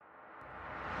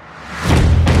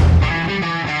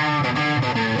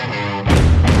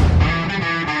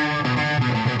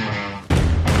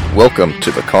Welcome to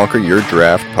the Conquer Your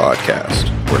Draft podcast,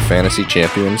 where fantasy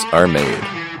champions are made.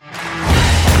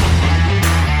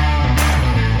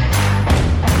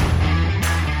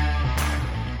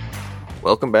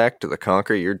 Welcome back to the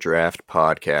Conquer Your Draft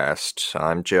podcast.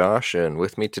 I'm Josh, and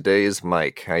with me today is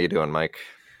Mike. How you doing, Mike?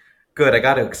 Good. I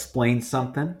got to explain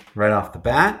something right off the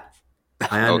bat.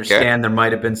 I understand there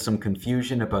might have been some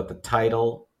confusion about the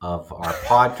title of our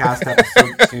podcast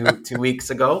episode two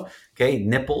weeks ago. Okay,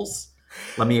 nipples.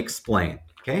 Let me explain.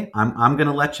 Okay, I'm going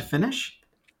to let you finish,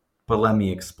 but let me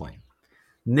explain.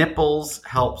 Nipples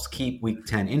helps keep Week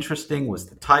 10 interesting was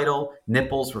the title.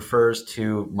 Nipples refers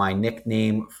to my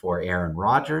nickname for Aaron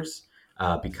Rodgers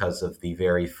because of the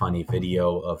very funny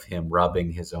video of him rubbing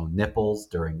his own nipples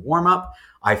during warm-up.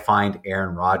 I find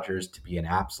Aaron Rodgers to be an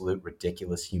absolute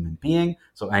ridiculous human being,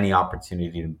 so any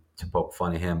opportunity to poke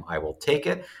fun at him, I will take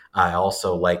it. I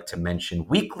also like to mention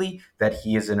weekly that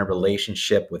he is in a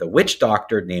relationship with a witch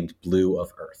doctor named Blue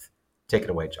of Earth. Take it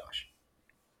away, Josh.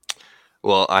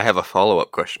 Well, I have a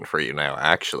follow-up question for you now,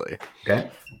 actually.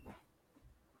 Okay.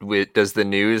 Does the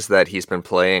news that he's been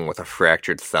playing with a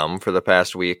fractured thumb for the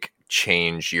past week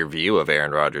change your view of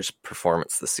Aaron Rodgers'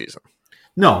 performance this season?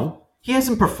 No, he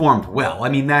hasn't performed well. I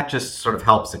mean, that just sort of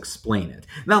helps explain it.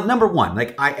 Now, number one,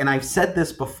 I've said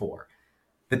this before,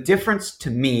 the difference to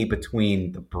me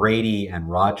between the Brady and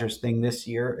Rodgers thing this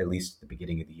year, at least at the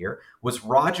beginning of the year, was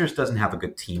Rodgers doesn't have a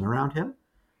good team around him.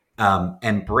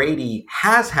 And Brady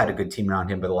has had a good team around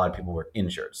him, but a lot of people were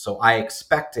injured. So I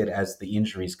expected as the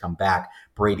injuries come back,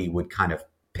 Brady would kind of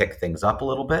pick things up a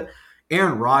little bit.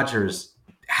 Aaron Rodgers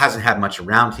hasn't had much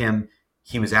around him.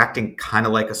 He was acting kind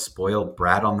of like a spoiled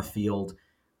brat on the field.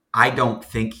 I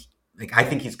think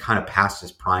he's kind of past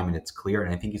his prime and it's clear.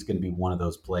 And I think he's going to be one of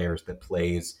those players that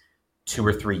plays 2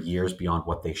 or 3 years beyond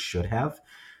what they should have.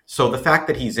 So the fact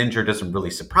that he's injured doesn't really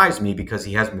surprise me because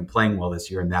he hasn't been playing well this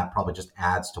year, and that probably just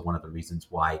adds to one of the reasons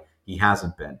why he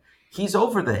hasn't been. He's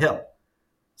over the hill.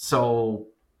 So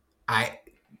at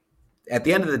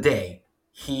the end of the day,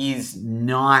 he's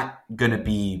not going to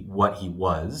be what he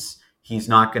was. He's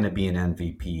not going to be an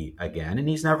MVP again, and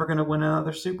he's never going to win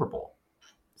another Super Bowl.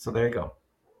 So there you go.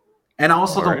 And I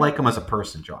also don't like him as a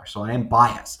person, Josh, so I am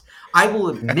biased. I will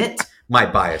admit my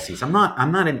biases. I'm not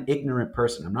an ignorant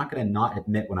person. I'm not going to not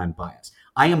admit when I'm biased.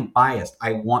 I am biased.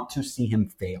 I want to see him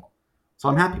fail. So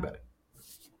I'm happy about it.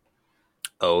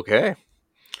 Okay.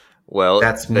 Well,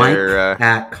 that's Mike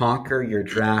at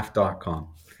conqueryourdraft.com.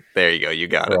 There you go. You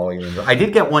got it. I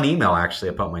did get one email actually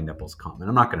about my nipples comment.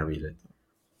 I'm not going to read it.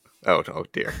 Oh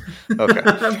dear. Okay.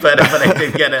 but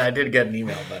I did get an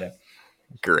email about it.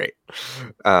 Great.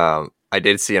 I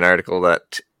did see an article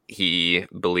that he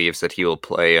believes that he will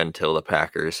play until the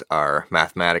Packers are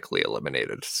mathematically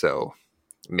eliminated. So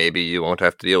maybe you won't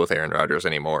have to deal with Aaron Rodgers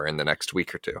anymore in the next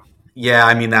week or two. Yeah,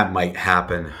 I mean, that might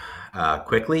happen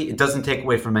quickly. It doesn't take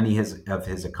away from any of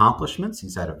his accomplishments.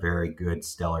 He's had a very good,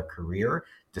 stellar career,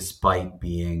 despite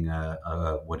being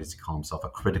what does he call himself, a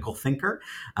critical thinker.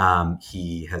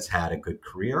 He has had a good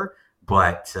career.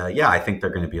 But I think they're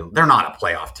not a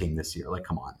playoff team this year. Like,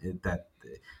 come on,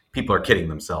 people are kidding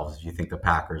themselves if you think the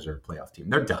Packers are a playoff team.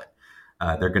 They're done.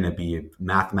 They're going to be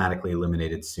mathematically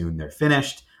eliminated soon. They're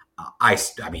finished. I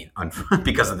mean,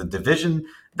 because of the division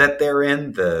that they're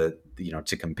in, to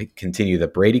continue the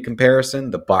Brady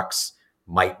comparison, the Bucs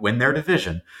might win their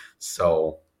division.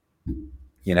 So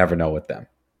you never know with them.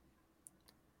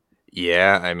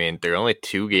 Yeah, I mean, they're only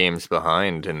 2 games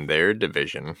behind in their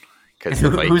divition.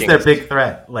 Who's their big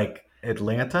threat? Like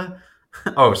Atlanta?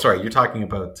 Oh, sorry, you're talking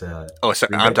about. Sorry,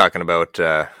 I'm talking about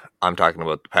the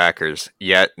Packers.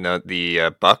 Yet, no, the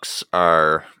Bucs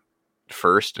are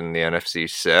first in the NFC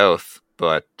South,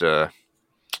 but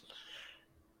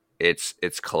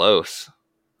it's close.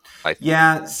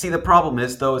 See, the problem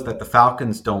is that the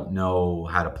Falcons don't know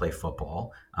how to play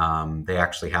football. They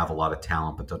actually have a lot of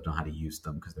talent, but don't know how to use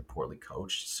them because they're poorly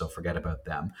coached. So forget about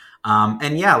them.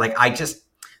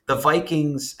 The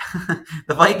Vikings,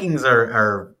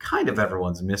 are kind of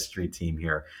everyone's mystery team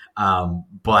here.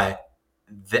 But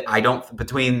I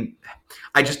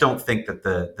just don't think that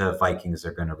the Vikings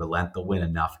are going to relent. They'll win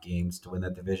enough games to win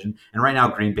that division. And right now,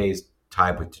 Green Bay's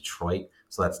tied with Detroit,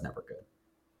 so that's never good.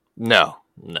 No,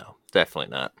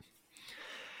 definitely not.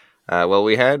 Well,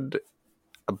 we had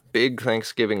a big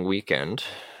Thanksgiving weekend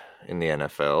in the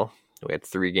NFL. We had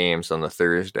 3 games on the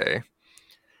Thursday.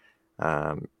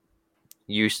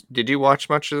 Did you watch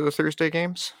much of the Thursday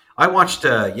games? I watched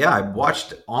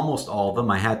almost all of them.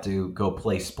 I had to go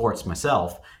play sports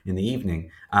myself in the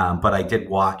evening, but I did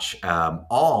watch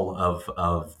all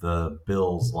of the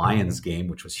Bills-Lions game,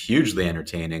 which was hugely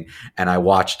entertaining, and I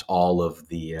watched all of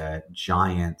the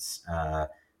Giants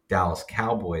Dallas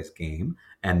Cowboys game,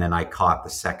 and then I caught the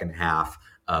second half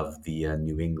of the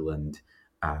New England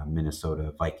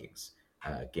Minnesota Vikings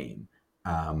game.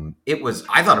 I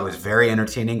thought it was very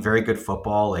entertaining, very good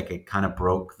football. Like it kind of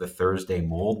broke the Thursday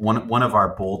mold. One of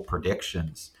our bold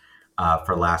predictions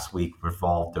for last week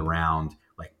revolved around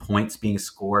like points being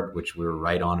scored, which we were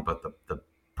right on about the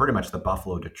pretty much the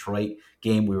Buffalo Detroit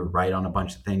game. We were right on a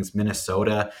bunch of things.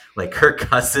 Minnesota, like Kirk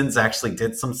Cousins actually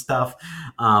did some stuff.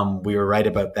 We were right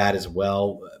about that as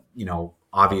well.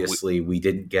 Obviously we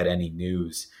didn't get any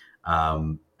news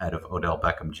out of Odell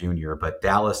Beckham Jr., but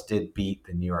Dallas did beat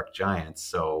the New York Giants.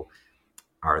 So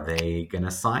are they going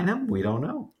to sign him? We don't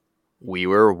know. We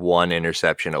were one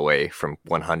interception away from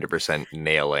 100%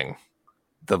 nailing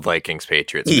the Vikings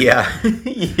Patriots game.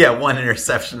 Yeah, one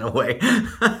interception away.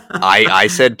 I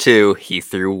said two, he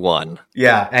threw one.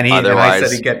 Yeah, and I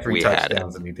said he'd get 3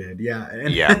 touchdowns, and he did. Yeah,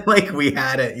 and yeah, like we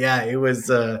had it. Yeah, it was.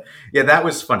 That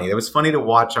was funny. It was funny to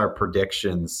watch our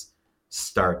predictions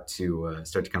start to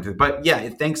come through. But yeah,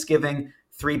 Thanksgiving,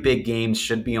 3 big games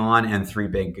should be on, and 3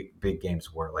 big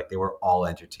games were. Like they were all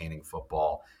entertaining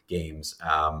football games.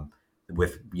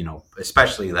 With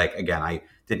especially like again, I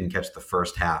didn't catch the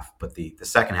first half, but the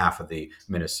second half of the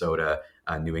Minnesota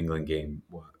New England game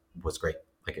was great.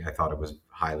 Like I thought it was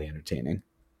highly entertaining.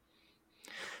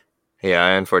 Yeah,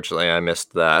 unfortunately, I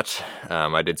missed that.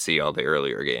 I did see all the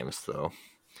earlier games though,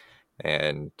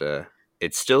 and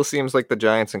it still seems like the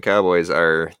Giants and Cowboys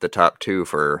are the top 2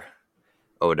 for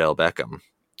Odell Beckham,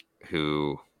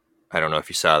 who I don't know if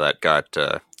you saw that got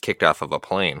kicked off of a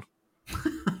plane.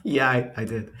 Yeah, I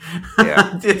did.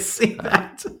 Yeah. I did see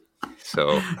that.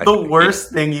 So the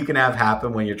worst thing you can have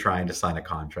happen when you're trying to sign a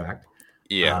contract,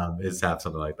 yeah, is have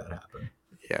something like that happen.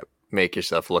 Yeah, make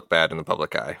yourself look bad in the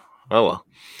public eye. Oh well,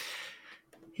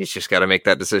 he's just got to make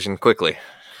that decision quickly.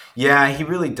 Yeah, he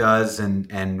really does,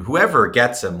 and whoever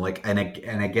gets him, like, and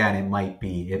again, it might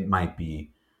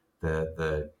be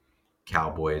the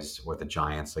Cowboys or the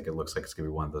Giants. Like it looks like it's going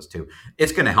to be one of those two.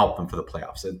 It's going to help them for the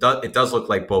playoffs. It does look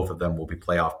like both of them will be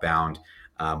playoff bound.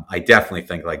 I definitely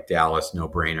think like Dallas, no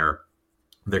brainer.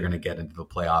 They're going to get into the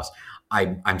playoffs.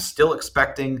 I'm still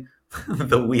expecting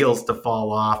the wheels to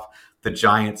fall off the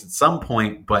Giants at some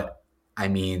point, but I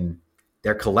mean,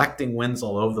 they're collecting wins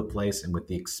all over the place, and with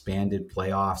the expanded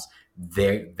playoffs,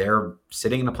 they're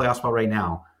sitting in the playoff spot right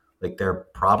now. Like they're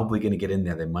probably going to get in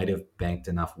there. They might have banked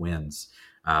enough wins.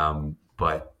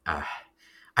 But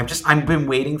I've been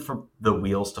waiting for the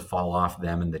wheels to fall off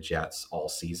them and the Jets all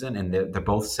season, and they're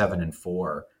both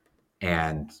 7-4,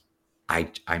 and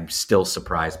I'm still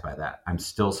surprised by that. I'm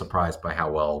still surprised by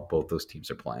how well both those teams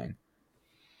are playing.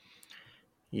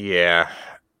 Yeah,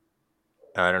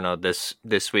 I don't know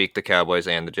this week the Cowboys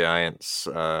and the Giants.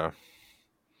 I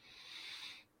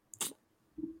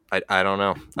don't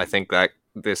know. I think that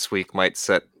this week might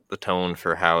set the tone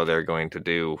for how they're going to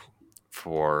do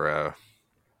for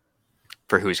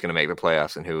who's going to make the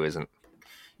playoffs and who isn't.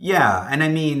 Yeah, and I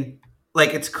mean,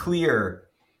 like it's clear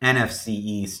NFC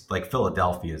East, like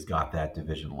Philadelphia's got that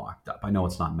division locked up. I know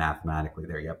it's not mathematically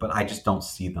there yet, but I just don't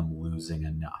see them losing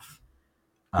enough.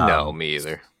 No, me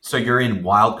either. So you're in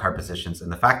wild card positions,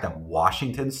 and the fact that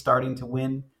Washington's starting to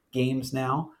win games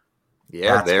now,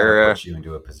 yeah, they're put you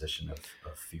into a position of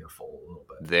fearful a little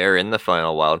bit. They're in the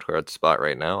final wild card spot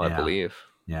right now, I believe.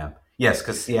 Yeah. Yes,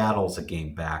 because Seattle's a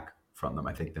game back from them.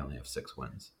 I think they only have 6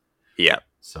 wins. Yeah.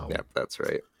 So. Yeah, that's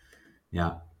right.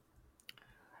 Yeah.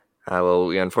 Well,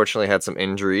 we unfortunately had some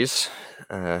injuries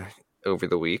over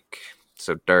the week.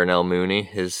 So Darnell Mooney,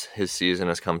 his season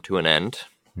has come to an end.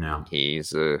 Yeah.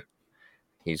 He's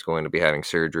going to be having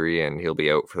surgery, and he'll be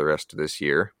out for the rest of this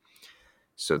year.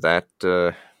 So that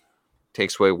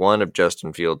takes away one of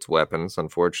Justin Fields' weapons,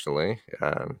 unfortunately.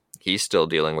 He's still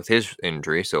dealing with his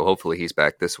injury, so hopefully he's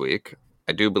back this week.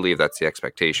 I do believe that's the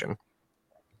expectation.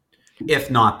 If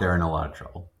not, they're in a lot of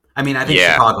trouble. I mean, I think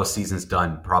Chicago's season's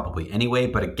done probably anyway,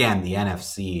 but again, the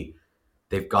NFC,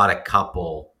 they've got a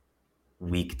couple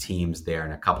weak teams there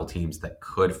and a couple teams that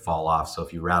could fall off. So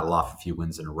if you rattle off a few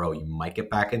wins in a row, you might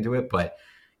get back into it. But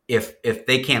if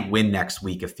they can't win next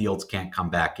week, if Fields can't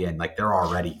come back in, like they're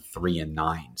already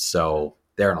 3-9, so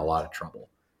they're in a lot of trouble.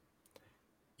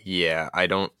 Yeah, I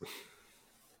don't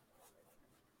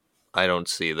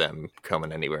see them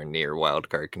coming anywhere near wild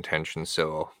card contention.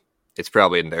 So it's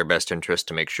probably in their best interest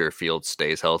to make sure Fields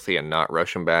stays healthy and not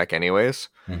rush him back anyways.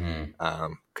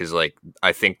 Because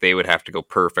I think they would have to go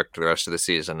perfect the rest of the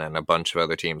season, and a bunch of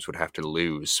other teams would have to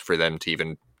lose for them to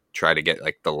even try to get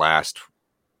like the last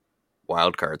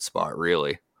wild card spot,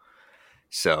 really.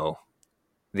 So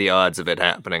the odds of it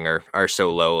happening are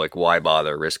so low. Like, why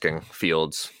bother risking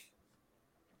Fields?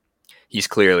 he's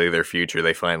clearly their future.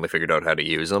 They finally figured out how to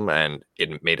use him, and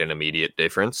it made an immediate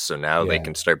difference. So now they Yeah.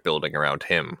 can start building around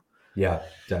him. Yeah,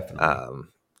 definitely. Um,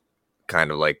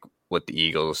 Kind of like what the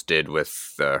Eagles did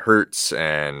with Hurts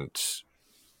and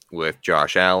with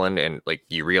Josh Allen. And like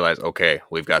you realize, okay,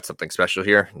 we've got something special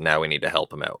here. Now we need to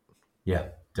help him out. Yeah,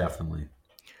 definitely.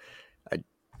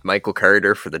 Michael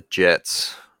Carter for the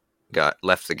Jets got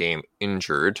left the game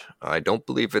injured. I don't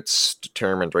believe it's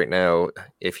determined right now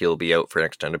if he'll be out for an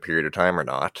extended period of time or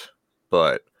not.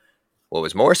 But what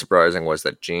was more surprising was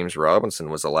that James Robinson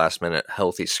was a last-minute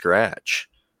healthy scratch.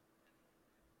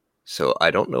 So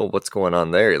I don't know what's going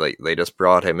on there. Like they just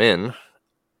brought him in.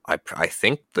 I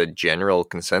think the general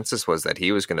consensus was that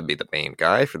he was going to be the main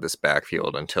guy for this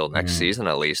backfield until next season,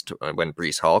 at least when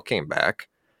Breece Hall came back.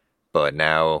 But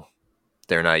now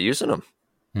they're not using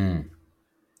him.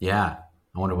 Yeah,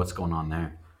 I wonder what's going on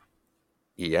there.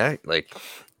 Yeah, like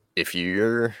if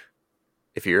you're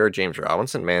a James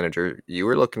Robinson manager, you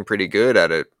were looking pretty good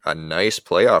at a nice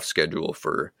playoff schedule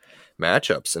for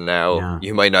matchups, and now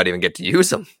you might not even get to use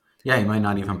them. Yeah, you might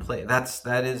not even play. It's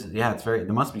very.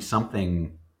 There must be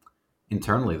something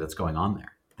internally that's going on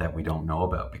there that we don't know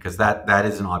about, because that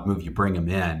is an odd move. You bring him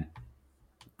in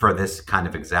for this kind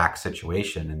of exact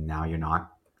situation, and now you're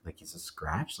not, like, he's a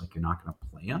scratch. Like, you're not going to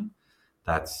play him.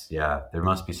 There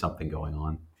must be something going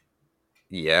on.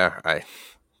 Yeah,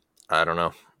 I don't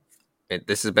know.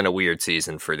 This has been a weird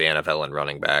season for the NFL and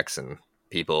running backs, and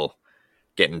people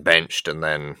getting benched and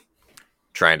then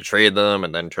trying to trade them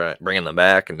and then bringing them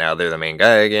back, and now they're the main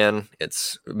guy again.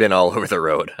 It's been all over the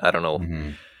road. I don't know.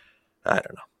 I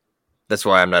don't know. That's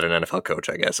why I'm not an NFL coach,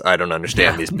 I guess. I don't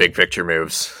understand these big picture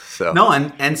moves. So no,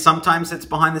 and sometimes it's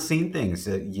behind the scene things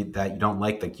that you don't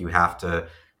like. Like, you have to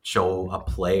show a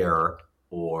player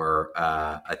or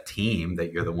a team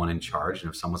that you're the one in charge, and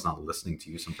if someone's not listening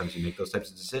to you, sometimes you make those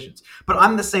types of decisions. But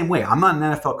I'm the same way. I'm not an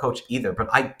NFL coach either, but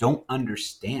I don't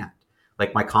understand.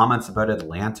 Like my comments about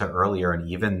Atlanta earlier, and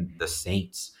even the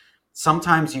Saints.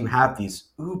 Sometimes you have these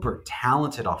uber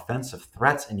talented offensive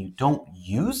threats, and you don't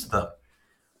use them.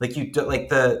 Like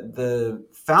the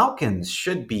Falcons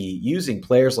should be using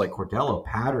players like Cordell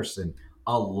Patterson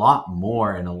a lot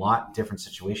more in a lot different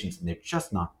situations, and they're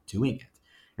just not doing it.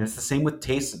 And it's the same with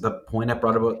Taysom. The point I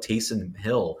brought about Taysom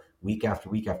Hill week after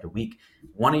week after week.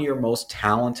 One of your most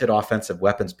talented offensive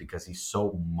weapons, because he's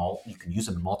so you can use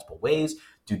him in multiple ways,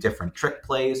 do different trick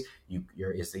plays.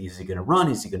 Is he going to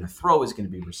run? Is he going to throw? Is he going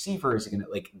to be a receiver? Is he going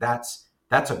to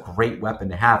that's a great weapon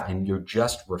to have, and you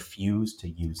just refuse to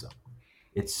use them.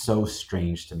 It's so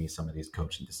strange to me, some of these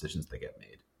coaching decisions that get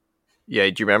made. Yeah,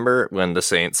 do you remember when the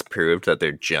Saints proved that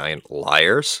they're giant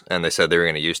liars and they said they were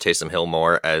going to use Taysom Hill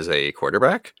more as a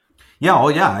quarterback? Yeah,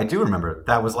 I do remember.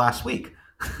 That was last week.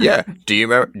 Yeah. Do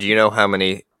you know how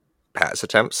many pass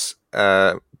attempts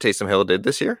Taysom Hill did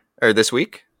this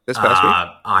week? This past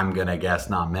week? I'm going to guess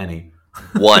not many.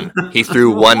 One. He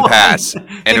threw one pass,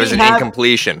 and it was an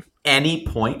incompletion. Any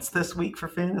points this week for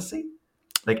fantasy?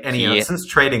 Like since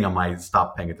trading him, I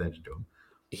stopped paying attention to him.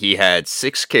 He had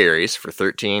 6 carries for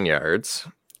 13 yards,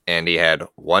 and he had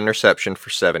 1 reception for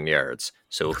 7 yards.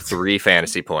 So 3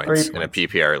 fantasy points in a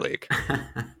PPR league.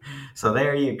 So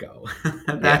there you go.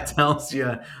 That tells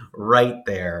you right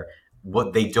there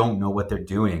what they don't know what they're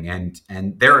doing. And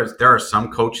there are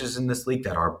some coaches in this league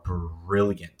that are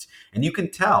brilliant. And you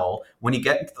can tell when you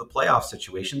get into the playoff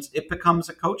situations, it becomes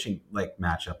a coaching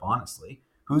matchup, honestly.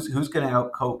 Who's going to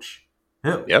outcoach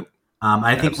who? Yep.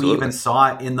 I think we even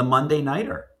saw it in the Monday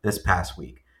Nighter this past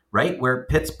week, right? Where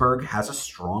Pittsburgh has a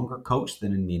stronger coach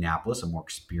than Indianapolis, a more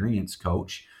experienced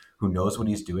coach who knows what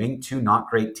he's doing. 2 not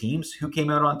great teams. Who came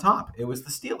out on top? It was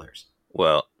the Steelers.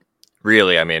 Well,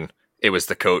 really, I mean, it was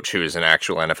the coach who is an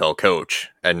actual NFL coach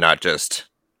and not just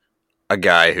a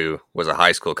guy who was a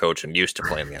high school coach and used to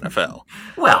play in the NFL.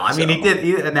 Well, I mean, he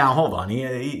did. Now, hold on.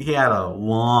 He had a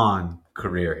long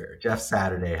career here. Jeff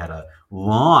Saturday had a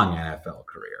long NFL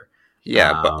career.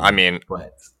 Yeah, but I mean,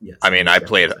 yes,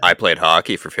 I played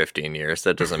hockey for 15 years.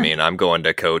 That doesn't mean I'm going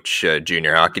to coach a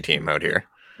junior hockey team out here.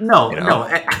 No,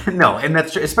 and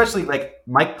that's true. Especially like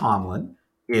Mike Tomlin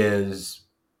is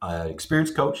an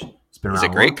experienced coach. He's been around.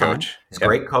 He's a great coach. He's a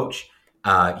great coach.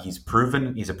 He's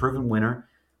a proven winner.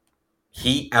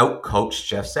 He outcoached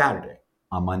Jeff Saturday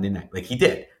on Monday night. Like he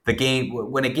did. The game,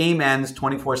 when a game ends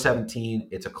 24-17,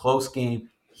 it's a close game.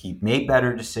 He made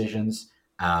better decisions.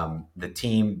 The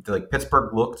team,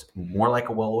 Pittsburgh, looked more like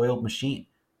a well-oiled machine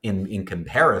in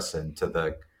comparison to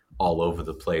the all over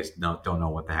the place, don't know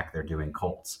what the heck they're doing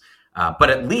Colts.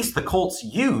 But at least the Colts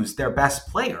used their best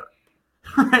player.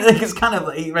 Right? It's kind of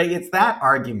right. It's that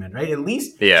argument, right? At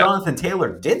least Jonathan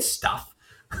Taylor did stuff.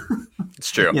 It's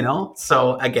true.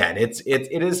 So again, it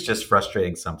is just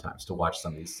frustrating sometimes to watch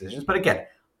some of these decisions. But again,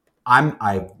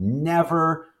 I've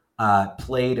never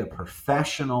played a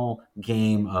professional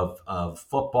game of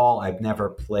football. I've never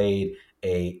played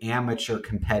a amateur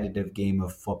competitive game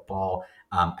of football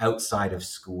outside of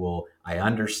school. I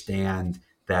understand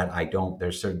that I don't.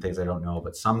 There's certain things I don't know,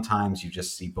 but sometimes you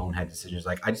just see bonehead decisions.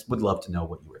 Like I just would love to know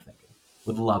what you were thinking.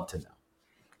 Would love to know.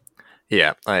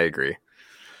 Yeah, I agree.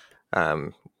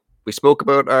 Um, we spoke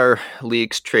about our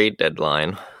league's trade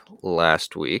deadline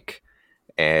last week,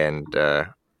 and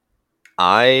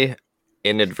I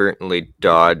inadvertently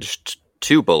dodged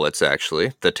two bullets,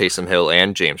 actually, the Taysom Hill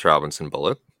and James Robinson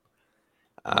bullet.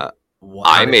 Uh, How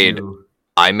I did made you?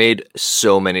 I made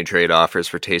so many trade offers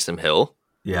for Taysom Hill.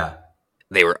 Yeah,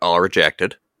 They were all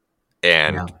rejected, yeah.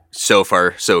 and so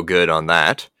far so good on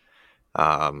that.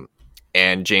 Um,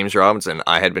 and James Robinson,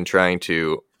 I had been trying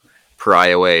to pry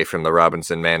away from the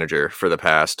Robinson manager for the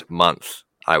past month,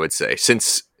 I would say,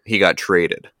 since he got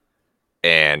traded,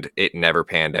 and it never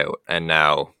panned out. And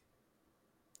now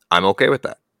I'm okay with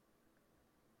that.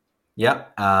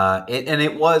 Yep.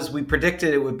 We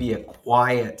predicted it would be a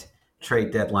quiet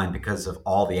trade deadline because of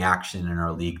all the action in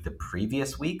our league the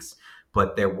previous weeks.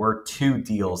 But there were two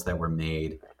deals that were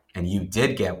made, and you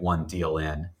did get one deal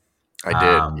in. I did,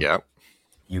 Um, yeah.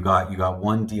 you got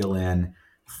one deal in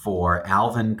for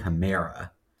Alvin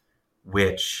Kamara,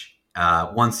 which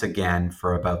once again,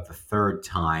 for about the third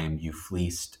time, you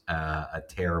fleeced a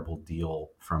terrible deal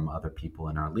from other people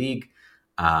in our league.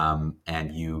 And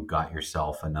you got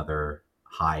yourself another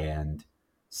high-end,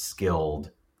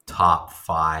 skilled, top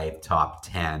 5, top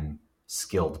 10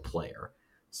 skilled player.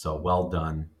 So well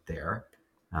done there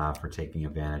for taking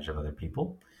advantage of other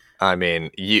people. I mean,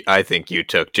 I think you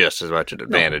took just as much No,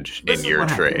 advantage this in is your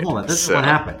what happened. trade. Hold on, this is what So,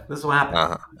 happened. This is what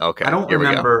happened. okay, I don't here we go.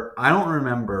 remember. I don't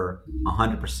remember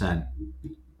 100%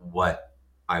 what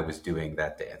I was doing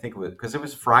that day. I think it was because it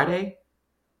was Friday.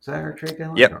 Was that our trade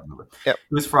deadline? I Yep, don't remember. yep.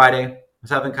 It was Friday. I was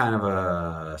having kind of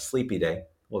a sleepy day.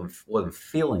 Wasn't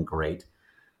feeling great.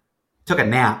 Took a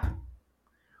nap.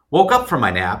 Woke up from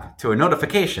my nap to a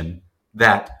notification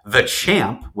that the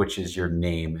champ, which is your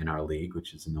name in our league,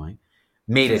 which is annoying,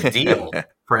 made a deal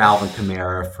for Alvin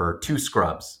Kamara for 2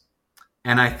 scrubs.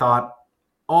 And I thought,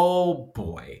 oh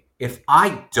boy, if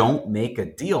I don't make a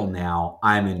deal now,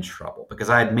 I'm in trouble because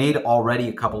I had made already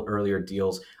a couple earlier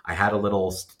deals. I had a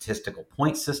little statistical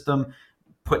point system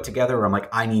put together where I'm like,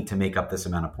 I need to make up this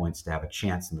amount of points to have a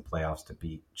chance in the playoffs to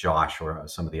beat Josh or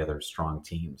some of the other strong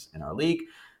teams in our league.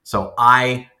 So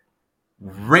I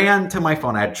ran to my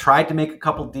phone. I had tried to make a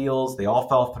couple deals. They all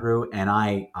fell through. And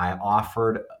I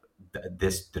offered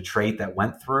the trade that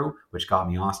went through, which got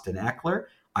me Austin Eckler.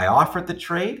 I offered the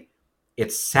trade.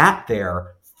 It sat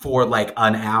there for like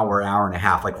an hour, hour and a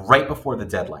half, like right before the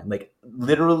deadline. Like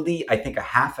literally, I think a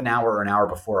half an hour or an hour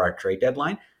before our trade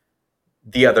deadline,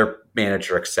 the other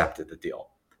manager accepted the deal.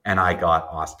 And I got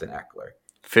Austin Eckler.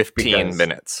 15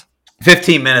 minutes.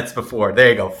 15 minutes before. There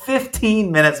you go.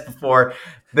 15 minutes before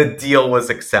the deal was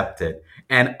accepted.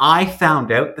 And I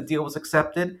found out the deal was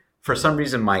accepted. For some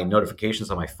reason, my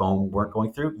notifications on my phone weren't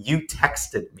going through. You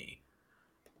texted me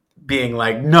being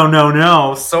like,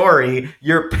 no, sorry,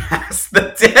 you're past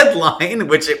the deadline,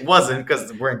 which it wasn't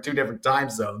because we're in 2 different time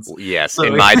zones. Yes, so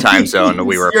in my time zone,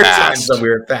 we were past. Time zone, we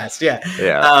were past, yeah.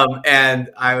 Yeah.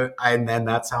 And then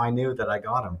that's how I knew that I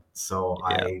got him. So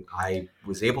yeah. I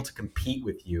was able to compete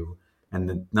with you. And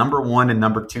the number 1 and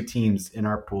number 2 teams in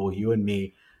our pool, you and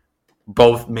me,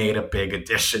 both made a big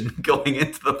addition going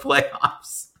into the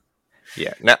playoffs.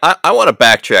 Yeah. Now, I want to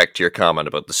backtrack to your comment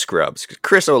about the scrubs.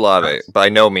 Chris Olave, by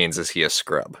no means is he a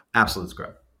scrub. Absolute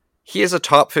scrub. He is a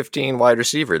top 15 wide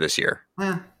receiver this year.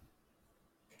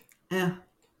 Yeah.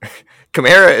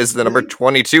 Kamara is the number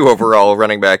 22 overall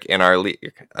running back in our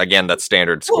league. Again, that's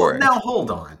standard scoring. Well,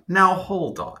 now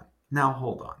hold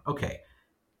on. Okay.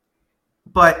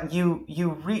 But you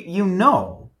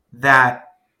know that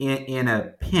in a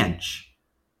pinch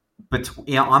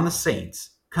on the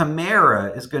Saints,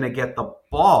 Kamara is going to get the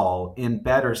ball in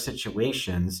better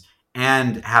situations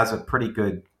and has a pretty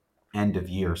good end of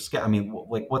year schedule. I mean,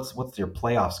 like what's your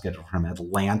playoff schedule from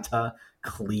Atlanta,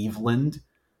 Cleveland,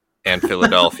 and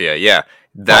Philadelphia? Yeah,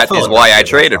 that is why I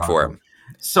traded for him.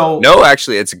 So no,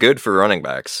 actually, it's good for running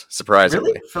backs.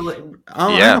 Surprisingly, really?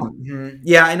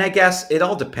 Yeah, and I guess it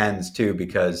all depends too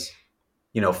because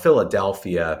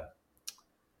Philadelphia.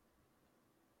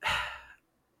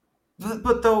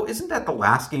 But though, isn't that the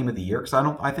last game of the year? Because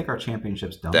I think our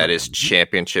championship's done. That is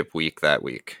championship week. That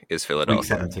week is Philadelphia. Week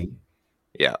 17.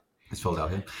 Yeah, it's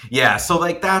Philadelphia. Yeah, so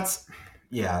I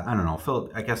don't know.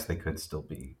 I guess they could still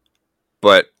be.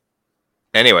 But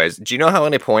Anyways, do you know how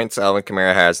many points Alvin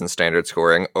Kamara has in standard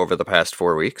scoring over the past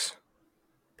 4 weeks?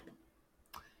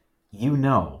 You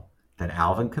know that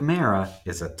Alvin Kamara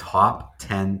is a top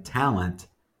 10 talent.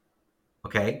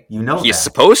 Okay, you know He's that.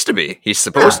 supposed to be. He's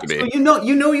supposed to be. So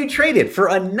you traded for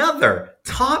another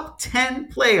top 10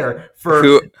 player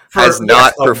Who has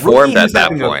not performed at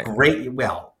that point.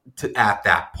 At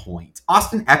that point.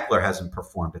 Austin Eckler hasn't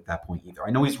performed at that point either.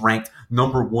 I know he's ranked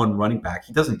number 1 running back.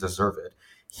 He doesn't deserve it.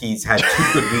 He's had 2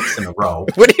 good weeks in a row.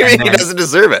 What do you mean he doesn't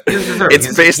deserve it?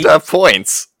 It's based off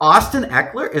points. Austin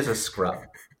Eckler is a scrub.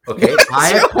 Okay,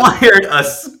 I acquired a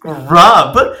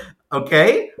scrub.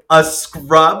 Okay, a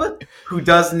scrub who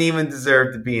doesn't even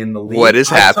deserve to be in the league. What is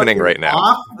happening right now?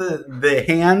 Off the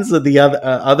hands of the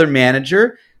other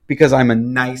manager because I'm a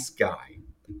nice guy.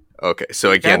 Okay, so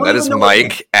again, that is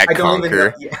Mike at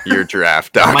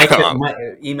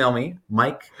conqueryourdraft.com. Email me,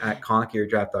 Mike at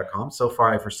conqueryourdraft.com. So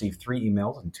far, I've received 3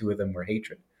 emails, and 2 of them were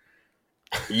hatred.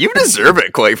 You deserve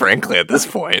it, quite frankly, at this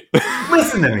point.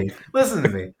 Listen to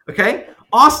me. Okay,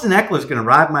 Austin Eckler's going to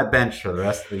ride my bench for the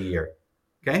rest of the year.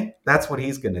 Okay, that's what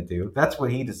he's going to do. That's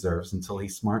what he deserves until he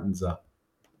smartens up.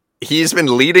 He's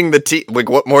been leading the team. Like,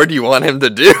 what more do you want him to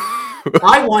do?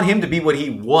 I want him to be what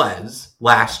he was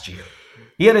last year.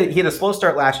 He had a slow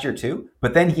start last year too,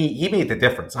 but then he made the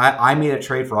difference. I made a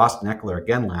trade for Austin Eckler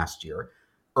again last year,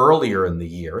 earlier in the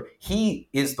year. He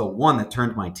is the one that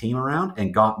turned my team around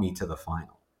and got me to the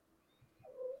final.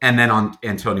 And then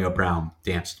Antonio Brown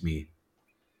danced me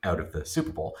out of the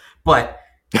Super Bowl. But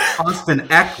Austin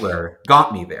Eckler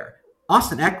got me there.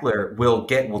 Austin Eckler will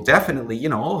definitely, he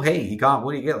got,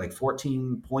 what do you get, like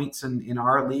 14 points in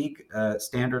our league,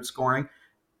 standard scoring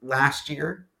last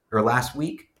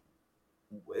week.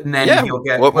 And then he'll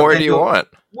get. What more do you want?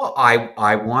 Well,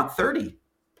 I want 30.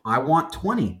 I want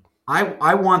 20.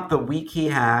 I want the week he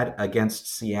had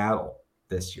against Seattle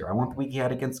this year. I want the week he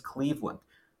had against Cleveland.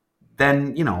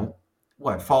 Then,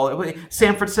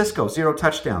 San Francisco, 0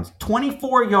 touchdowns,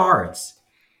 24 yards.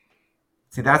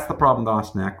 See, that's the problem with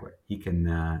Austin Eckler. He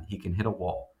can hit a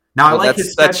wall. Now, I like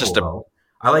his schedule,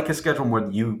 I like his schedule more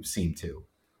than you seem to.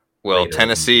 Well,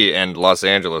 Tennessee and Los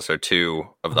Angeles are 2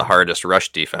 of the hardest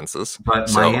rush defenses.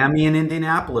 But Miami and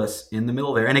Indianapolis in the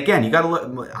middle there. And again, you got to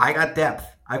look. I got depth.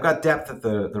 I've got depth at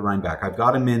the running back. I've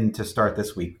got him in to start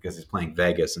this week because he's playing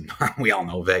Vegas, and we all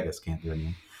know Vegas can't do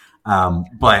anything.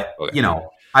 But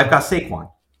I've got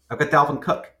Saquon. I've got Dalvin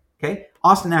Cook. Okay,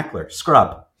 Austin Eckler,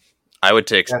 scrub. I would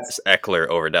take Eckler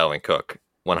over Dalvin Cook,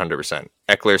 100%.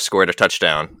 Eckler scored a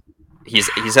touchdown. He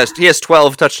has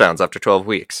 12 touchdowns after 12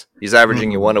 weeks. He's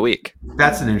averaging you 1 a week.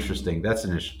 That's an interesting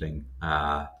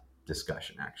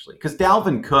discussion, actually, because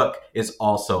Dalvin Cook is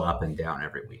also up and down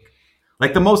every week.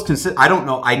 Like the most consistent, I don't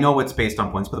know. I know it's based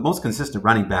on points, but the most consistent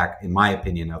running back, in my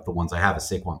opinion, of the ones I have is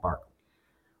Saquon Barkley.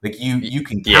 Like you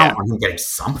can count on him getting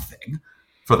something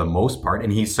for the most part,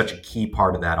 and he's such a key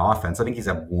part of that offense. I think he's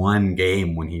had 1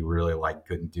 game when he really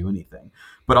couldn't do anything.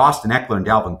 But Austin Eckler and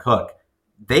Dalvin Cook,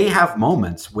 they have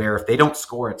moments where if they don't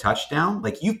score a touchdown,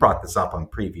 like you've brought this up on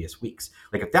previous weeks,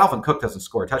 like if Dalvin Cook doesn't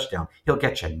score a touchdown, he'll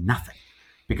get you nothing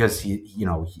because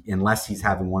unless he's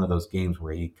having one of those games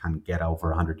where he can get over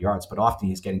 100 yards, but often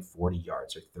he's getting 40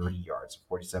 yards or 30 yards or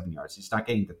 47 yards. He's not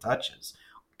getting the touches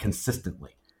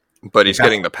consistently. But he's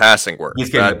getting the passing work.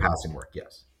 He's getting the passing work,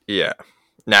 yes. Yeah.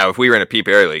 Now, if we were in a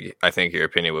PPR league, I think your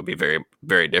opinion would be very,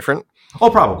 very different.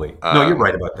 Oh, probably. No, you're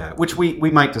right about that, which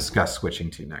we might discuss switching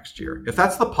to next year. If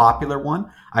that's the popular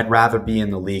one, I'd rather be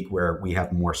in the league where we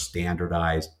have more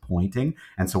standardized pointing.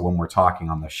 And so when we're talking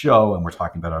on the show and we're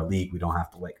talking about our league, we don't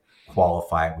have to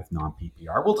qualify it with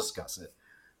non-PPR. We'll discuss it.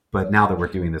 But now that we're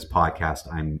doing this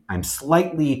podcast, I'm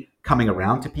slightly coming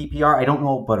around to PPR. I don't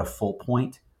know about a full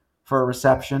point for a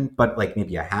reception, but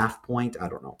maybe a half point. I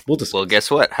don't know. We'll discuss. Well,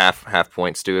 guess what? Half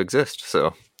points do exist.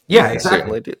 So yeah,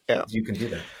 exactly. You can do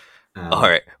that. All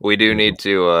right. We do need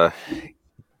to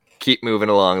keep moving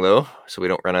along, though, so we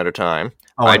don't run out of time.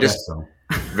 Oh, I guess so.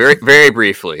 very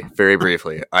briefly,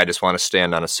 I just want to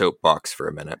stand on a soapbox for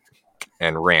a minute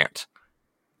and rant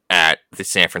at the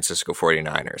San Francisco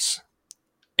 49ers.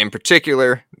 In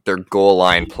particular, their goal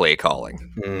line play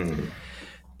calling.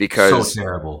 Because so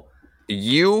terrible.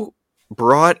 You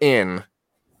brought in,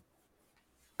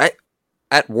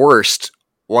 at worst,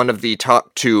 one of the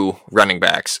top 2 running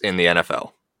backs in the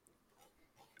NFL.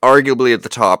 Arguably at the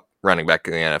top running back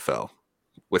in the NFL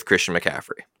with Christian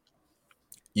McCaffrey.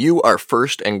 You are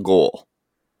first and goal.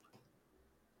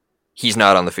 He's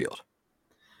not on the field.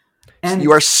 And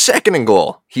you are second and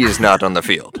goal. He is not on the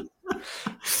field.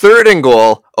 Third and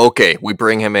goal. Okay, we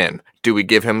bring him in. Do we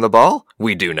give him the ball?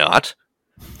 We do not.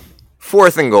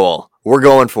 Fourth and goal. We're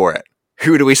going for it.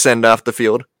 Who do we send off the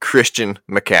field? Christian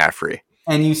McCaffrey.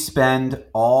 And you spend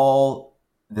all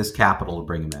this capital to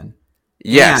bring him in.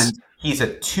 Yes. And he's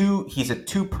a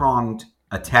two-pronged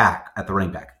attack at the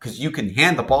running back because you can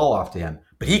hand the ball off to him,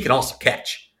 but he can also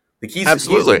catch. Like he's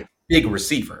a big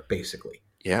receiver, basically.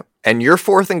 Yeah. And your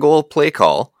 4th and goal play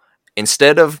call,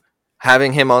 instead of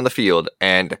having him on the field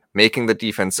and making the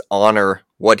defense honor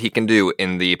what he can do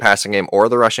in the passing game or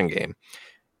the rushing game,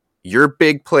 your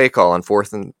big play call on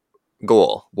 4th and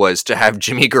goal was to have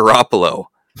Jimmy Garoppolo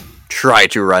try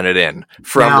to run it in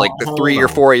from now, like the 3 or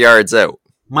 4 yards out.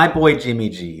 My boy Jimmy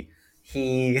G,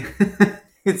 he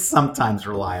is sometimes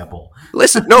reliable.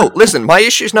 Listen, my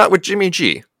issue is not with Jimmy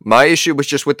G. My issue was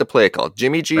just with the play call.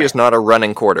 Jimmy G is not a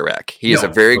running quarterback. He is a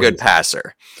very good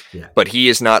passer, but he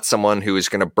is not someone who is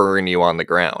going to burn you on the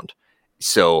ground.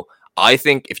 So I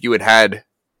think if you had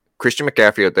Christian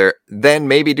McCaffrey out there, then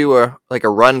maybe do a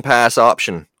run pass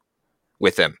option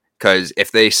with him. Because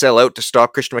if they sell out to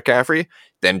stop Christian McCaffrey,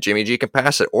 then Jimmy G can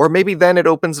pass it. Or maybe then it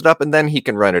opens it up and then he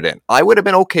can run it in. I would have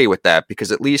been okay with that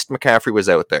because at least McCaffrey was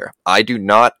out there. I do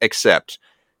not accept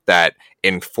that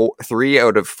in 3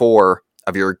 out of 4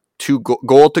 of your 2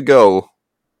 goal-to-go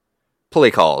play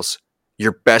calls,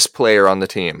 your best player on the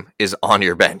team is on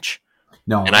your bench.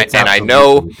 No, and I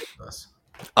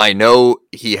know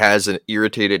he has an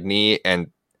irritated knee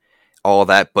and all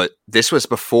that, but this was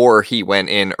before he went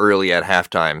in early at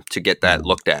halftime to get that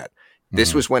looked at.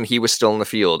 This was when he was still in the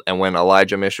field and when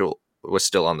Elijah Mitchell was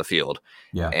still on the field.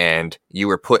 Yeah. And you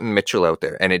were putting Mitchell out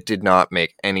there, and it did not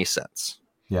make any sense.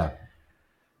 Yeah.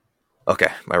 Okay,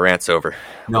 my rant's over.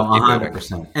 No,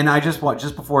 100%. And I just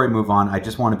before we move on, I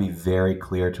just want to be very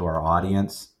clear to our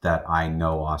audience that I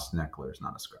know Austin Eckler is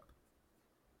not a scrub.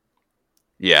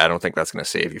 Yeah, I don't think that's going to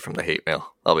save you from the hate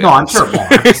mail. I'm sure.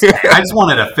 I just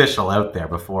want it official out there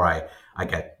before I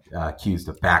get accused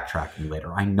of backtracking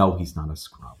later. I know he's not a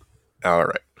scrub. All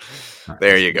right.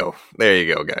 There you go. There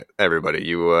you go, guys. Everybody,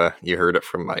 you heard it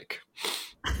from Mike.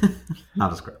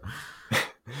 Not a scrub.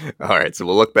 All right, so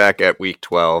we'll look back at week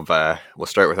 12. We'll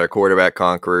start with our quarterback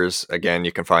conquerors. Again,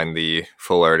 you can find the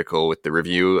full article with the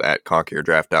review at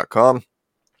conqueryourdraft.com.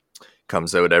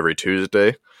 Comes out every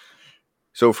Tuesday.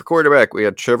 So for quarterback, we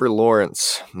had Trevor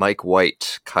Lawrence, Mike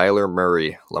White, Kyler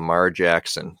Murray, Lamar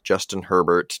Jackson, Justin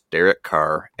Herbert, Derek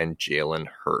Carr, and Jalen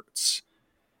Hurts.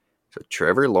 So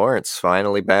Trevor Lawrence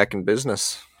finally back in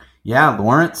business. Yeah,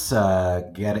 Lawrence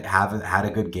had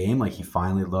a good game. Like he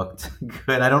finally looked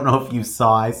good. I don't know if you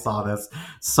saw. I saw this.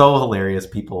 So hilarious.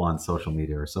 People on social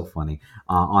media are so funny.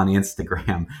 On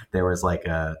Instagram, there was like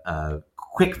a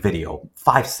quick video,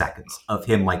 5 seconds of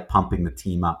him like pumping the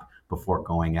team up before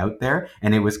going out there,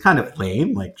 and it was kind of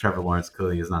lame. Like Trevor Lawrence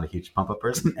clearly is not a huge pump up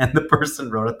person, and the person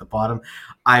wrote at the bottom,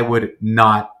 "I would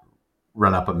not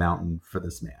run up a mountain for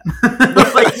this man."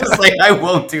 like I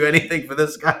won't do anything for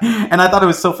this guy. And I thought it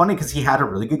was so funny because he had a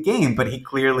really good game, but he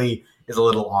clearly is a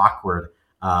little awkward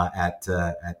at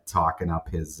talking up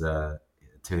his to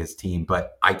his team.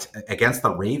 But against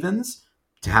the Ravens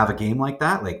to have a game like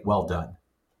that, like well done.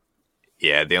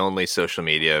 Yeah, the only social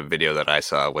media video that I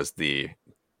saw was the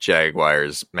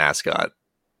Jaguars mascot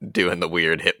doing the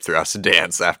weird hip thrust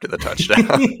dance after the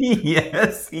touchdown.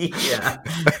 Yes, yeah.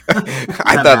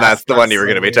 I thought that's the one you were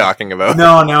going to be talking about.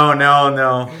 No.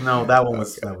 That one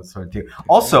was fun too.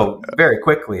 Also, very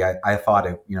quickly, I thought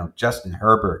Justin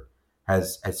Herbert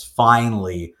has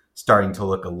finally starting to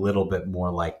look a little bit more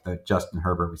like the Justin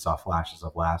Herbert we saw flashes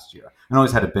of last year. I know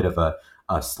he's had a bit of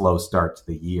a slow start to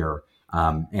the year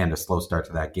and a slow start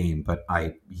to that game, but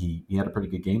he had a pretty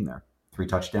good game there. 3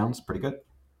 touchdowns, pretty good.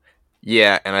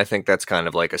 Yeah, and I think that's kind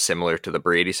of like a similar to the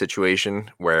Brady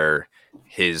situation where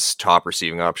his top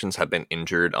receiving options have been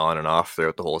injured on and off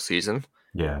throughout the whole season.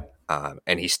 Yeah.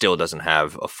 And he still doesn't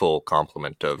have a full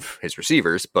complement of his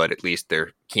receivers, but at least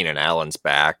Keenan Allen's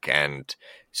back and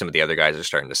some of the other guys are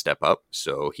starting to step up.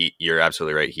 So you're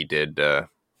absolutely right. He did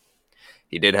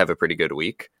have a pretty good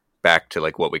week, back to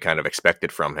like what we kind of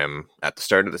expected from him at the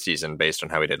start of the season based on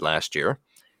how he did last year.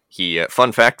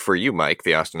 Fun fact for you, Mike,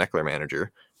 the Austin Eckler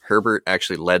manager, Herbert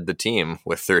actually led the team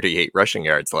with 38 rushing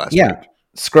yards last week. Yeah,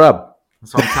 scrub.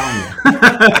 That's what I'm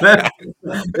telling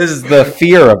you. This is the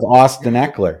fear of Austin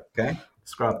Eckler. Okay,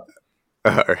 scrub.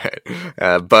 All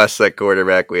right. Bus at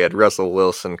quarterback, we had Russell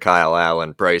Wilson, Kyle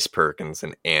Allen, Bryce Perkins,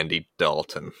 and Andy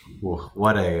Dalton. Ooh,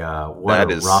 what a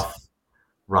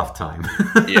rough time.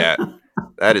 Yeah.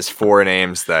 That is 4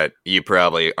 names that you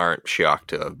probably aren't shocked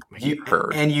to have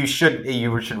heard. And you should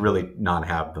really not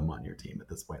have them on your team at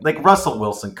this point. Like Russell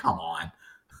Wilson, come on.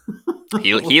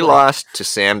 He lost to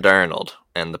Sam Darnold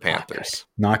and the Panthers.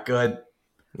 Not good.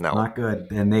 No. Not good.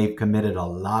 And they've committed a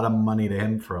lot of money to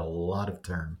him for a lot of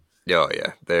term. Oh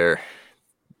yeah,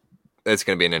 it's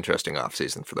going to be an interesting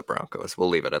offseason for the Broncos. We'll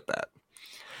leave it at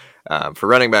that. For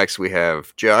running backs, we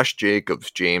have Josh Jacobs,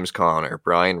 James Conner,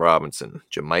 Brian Robinson,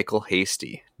 Jermichael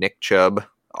Hasty, Nick Chubb,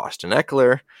 Austin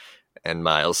Eckler, and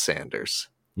Miles Sanders.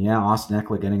 Yeah, Austin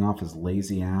Eckler getting off his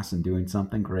lazy ass and doing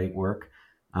something. Great work.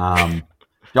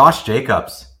 Josh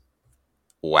Jacobs.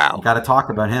 You Wow. got to talk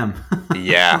about him.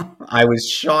 Yeah. I was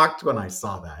shocked when I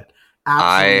saw that.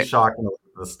 Absolutely I shocked when I looked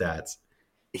at the stats.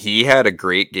 He had a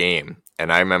great game,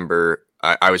 and I remember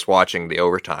I was watching the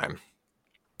overtime,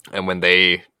 and when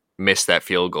they missed that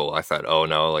field goal, I thought, "Oh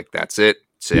no, like that's it.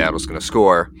 Seattle's going to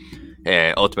score,"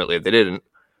 and ultimately they didn't.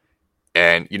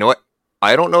 And you know what?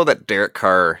 I don't know that Derek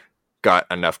Carr got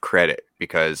enough credit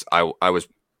because I was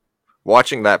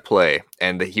watching that play,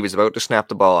 and he was about to snap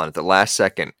the ball, and at the last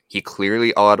second, he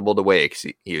clearly audibled away because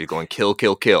he was going kill,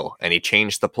 kill, kill, and he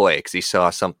changed the play because he saw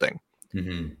something.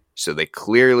 Mm-hmm. So they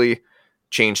clearly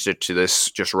changed it to this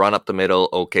just run up the middle.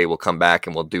 Okay, we'll come back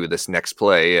and we'll do this next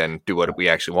play and do what we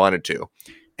actually wanted to.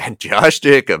 And Josh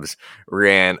Jacobs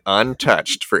ran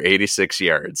untouched for 86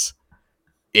 yards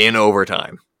in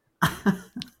overtime.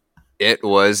 It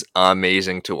was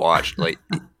amazing to watch. Like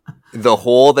the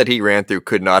hole that he ran through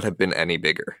could not have been any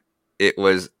bigger. It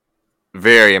was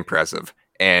very impressive.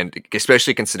 And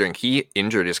especially considering he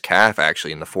injured his calf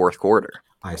actually in the fourth quarter.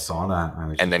 I saw that.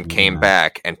 And then came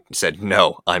back and said,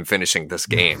 "No, I'm finishing this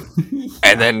game." Yeah.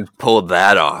 And then pulled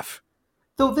that off.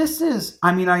 So this is,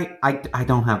 I mean, I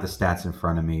don't have the stats in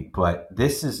front of me, but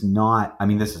this is not, I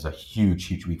mean, this is a huge,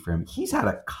 huge week for him. He's had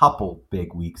a couple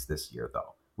big weeks this year,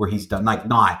 though, where he's done, like,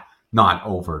 not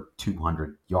over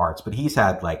 200 yards, but he's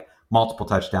had, like, multiple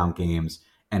touchdown games.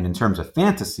 And in terms of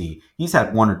fantasy, he's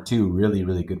had one or two really,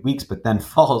 really good weeks, but then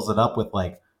follows it up with,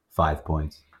 like, 5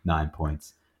 points, 9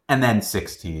 points. And then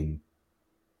 16,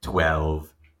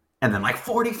 12, and then like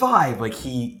 45. Like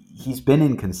he's been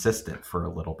inconsistent for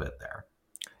a little bit there.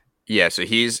 Yeah, so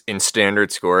he's in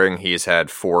standard scoring. He's had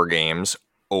 4 games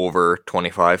over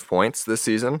 25 points this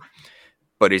season,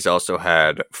 but he's also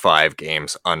had 5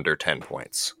 games under 10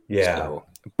 points. Yeah. So,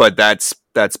 but that's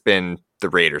been the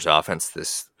Raiders' offense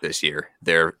this year.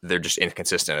 They're just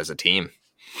inconsistent as a team.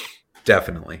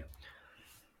 Definitely.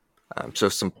 So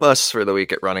some busts for the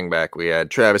week at running back. We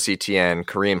had Travis Etienne,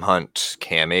 Kareem Hunt,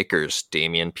 Cam Akers,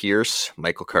 Damian Pierce,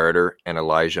 Michael Carter, and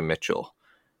Elijah Mitchell.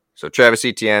 So Travis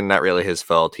Etienne, not really his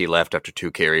fault. He left after 2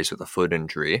 carries with a foot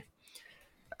injury.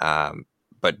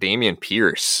 But Damian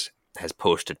Pierce has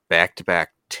posted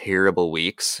back-to-back terrible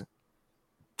weeks.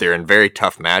 They're in very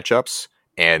tough matchups,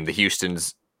 and the Houston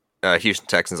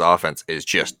Texans offense is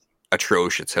just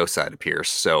atrocious outside of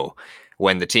Pierce. So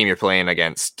when the team you're playing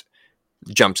against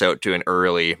jumps out to an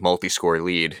early multi-score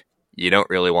lead, you don't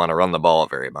really want to run the ball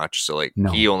very much. So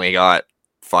He only got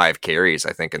 5 carries,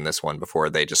 I think, in this one before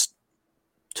they just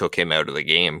took him out of the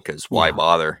game because why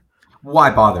bother? Why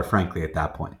bother, frankly, at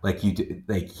that point? Like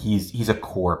he's a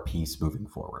core piece moving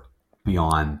forward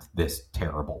beyond this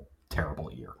terrible,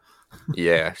 terrible year.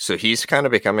 Yeah, so he's kind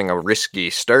of becoming a risky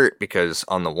start because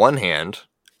on the one hand,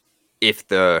 if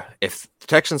the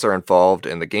Texans are involved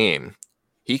in the game,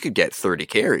 he could get 30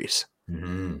 carries.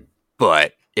 Mm-hmm.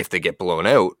 But if they get blown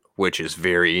out, which is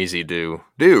very easy to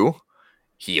do,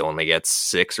 he only gets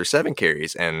 6 or 7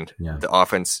 carries, and the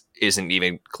offense isn't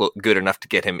even good enough to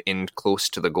get him in close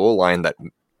to the goal line. That,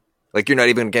 like, you're not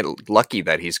even going to get lucky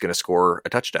that he's going to score a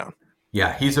touchdown.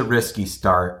 Yeah, he's a risky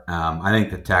start. I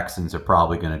think the Texans are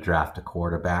probably going to draft a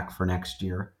quarterback for next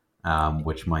year,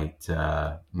 which might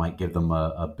give them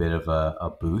a bit of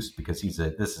a boost because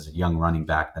this is a young running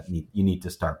back that you need to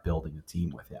start building a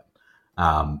team with him.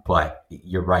 But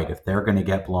you're right. If they're going to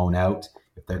get blown out,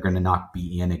 if they're going to not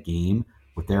be in a game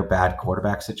with their bad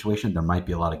quarterback situation, there might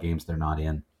be a lot of games they're not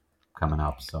in coming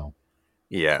up. So,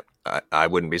 yeah, I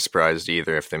wouldn't be surprised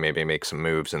either if they maybe make some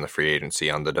moves in the free agency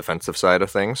on the defensive side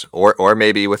of things, or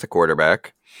maybe with a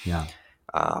quarterback. Yeah.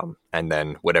 And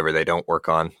then whatever they don't work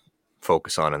on,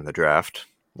 focus on in the draft.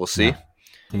 We'll see. Yeah.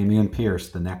 Damian Pierce,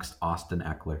 the next Austin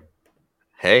Eckler.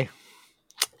 Hey.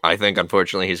 I think,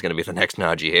 unfortunately, he's going to be the next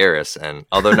Najee Harris. And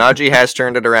although Najee has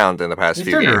turned it around in the past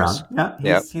few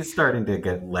games. He's starting to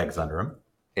get legs under him.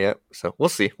 Yeah, so we'll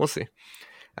see.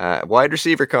 Wide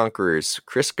receiver conquerors: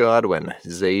 Chris Godwin,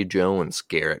 Zay Jones,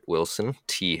 Garrett Wilson,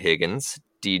 T. Higgins,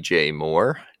 DJ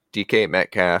Moore, DK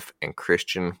Metcalf, and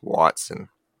Christian Watson.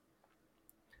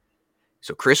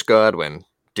 So Chris Godwin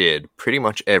did pretty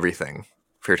much everything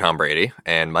for Tom Brady,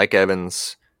 and Mike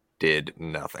Evans did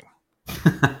nothing.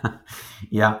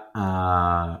 Yeah,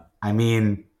 I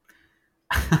mean,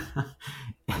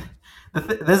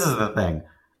 this is the thing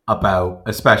about,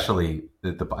 especially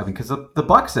because the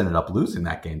Bucs ended up losing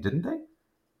that game, didn't they?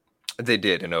 They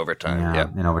did in overtime. Yeah,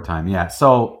 Yep. in overtime. Yeah.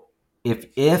 So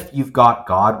if you've got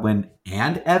Godwin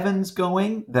and Evans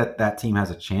going, that team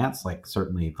has a chance. Like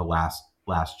certainly the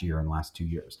last year and last 2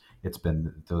 years, it's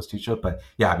been those two shows. But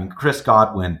yeah, I mean Chris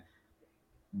Godwin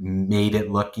made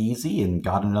it look easy and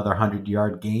got another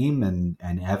 100-yard game, and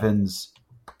Evans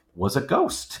was a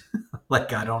ghost.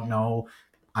 Like I don't know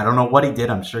what he did.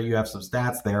 I'm sure you have some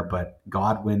stats there, but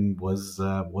Godwin was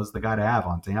the guy to have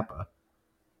on Tampa.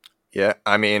 Yeah,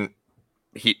 I mean,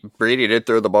 Brady did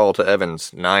throw the ball to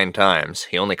Evans 9 times.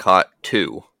 He only caught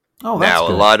 2. Oh, that's Now,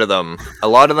 good. a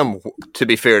lot of them, to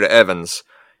be fair to Evans,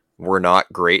 were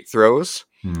not great throws.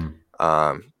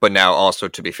 But now, also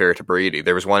to be fair to Brady,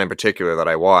 there was one in particular that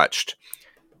I watched.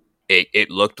 It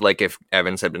looked like if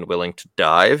Evans had been willing to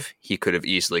dive, he could have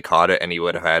easily caught it, and he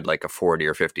would have had like a 40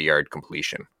 or 50-yard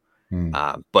completion.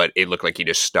 But it looked like he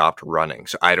just stopped running.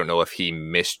 So I don't know if he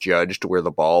misjudged where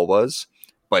the ball was,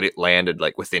 but it landed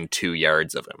like within 2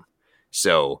 yards of him.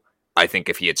 So I think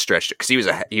if he had stretched it,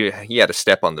 because he had a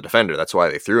step on the defender, that's why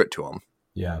they threw it to him.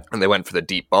 Yeah, And they went for the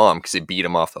deep bomb because it beat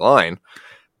him off the line.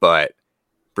 But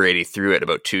Brady threw it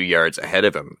about 2 yards ahead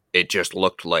of him. It just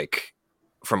looked like,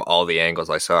 from all the angles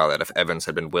I saw, that if Evans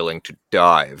had been willing to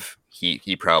dive,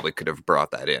 he probably could have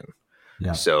brought that in.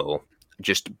 yeah, So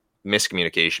just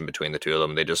miscommunication between the two of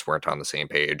them. They just weren't on the same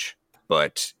page.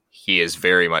 But he is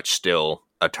very much still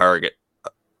a target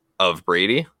of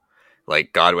Brady.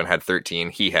 Like Godwin had 13,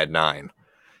 he had 9.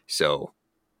 So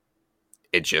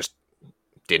it just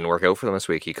didn't work out for them this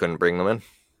week. He couldn't bring them in.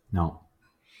 no.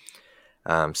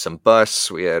 Some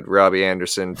busts. We had Robbie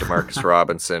Anderson, Demarcus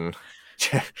Robinson,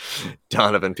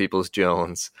 Donovan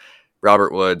Peoples-Jones,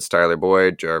 Robert Woods, Tyler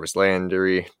Boyd, Jarvis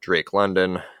Landry, Drake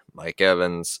London, Mike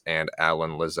Evans, and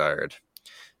Alan Lazard.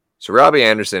 So Robbie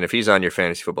Anderson, if he's on your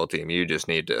fantasy football team, you just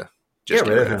need to get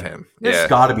rid of him. There's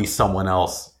got to be someone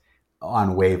else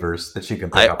on waivers that you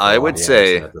can pick up. I would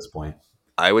say at this point,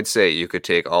 I would say you could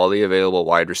take all the available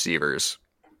wide receivers,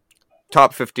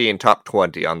 top 15, top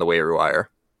 20 on the waiver wire,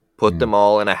 put them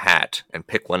all in a hat, and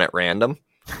pick one at random.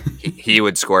 he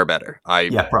would score better.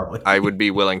 Yeah, probably. I would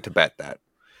be willing to bet that.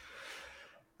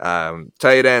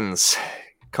 Tight ends,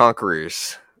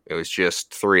 conquerors. It was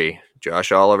just 3: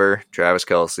 Josh Oliver, Travis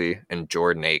Kelce, and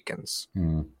Jordan Akins.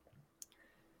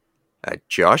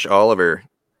 Josh Oliver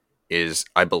is,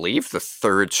 I believe, the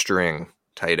 3rd string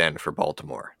tight end for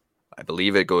Baltimore. I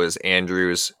believe it goes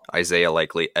Andrews, Isaiah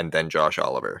Likely, and then Josh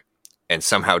Oliver. And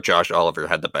somehow Josh Oliver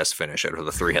had the best finish out of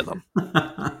the 3 of them.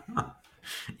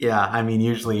 Yeah, I mean,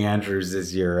 usually Andrews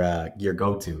is your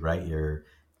go-to, right? Your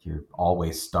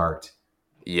always start.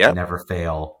 Yep. Never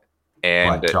fail.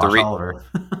 And Josh Oliver.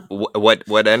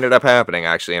 what ended up happening,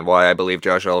 actually, and why I believe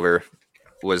Josh Oliver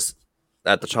was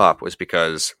at the top, was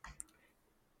because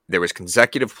there was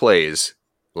consecutive plays,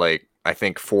 like I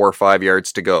think 4 or 5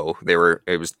 yards to go.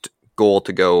 It was goal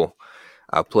to go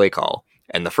play call,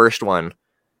 and the first one,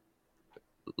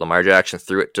 Lamar Jackson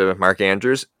threw it to Mark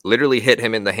Andrews, literally hit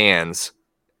him in the hands,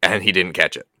 and he didn't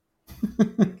catch it.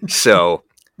 So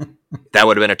that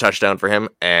would have been a touchdown for him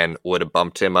and would have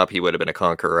bumped him up. He would have been a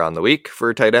conqueror on the week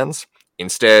for tight ends.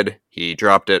 Instead, he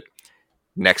dropped it.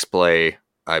 Next play,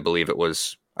 I believe it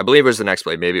was the next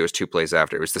play. Maybe it was 2 plays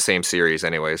after. It was the same series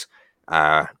anyways.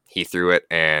 He threw it,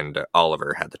 and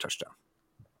Oliver had the touchdown.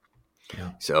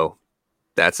 Yeah. So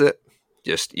that's it.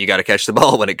 Just, you got to catch the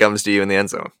ball when it comes to you in the end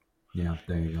zone. Yeah,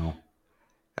 there you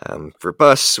go. For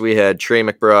busts, we had Trey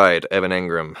McBride, Evan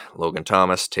Engram, Logan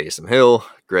Thomas, Taysom Hill,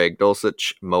 Greg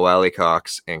Dulcich, Mo Alley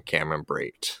Cox, and Cameron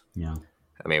Brate. Yeah.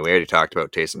 I mean, we already talked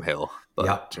about Taysom Hill,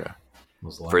 but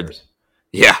those liars.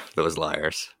 Those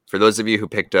liars. For those of you who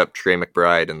picked up Trey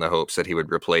McBride in the hopes that he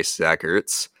would replace Zach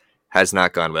Ertz, has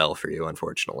not gone well for you,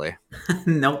 unfortunately.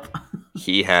 Nope.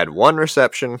 He had 1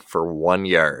 reception for 1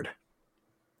 yard.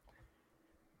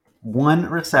 1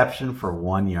 reception for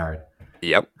 1 yard.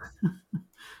 Yep.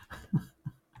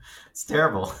 It's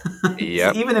terrible.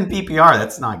 Yep. Even in PPR,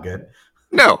 that's not good.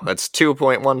 No, that's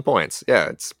 2.1 points. Yeah,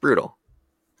 it's brutal.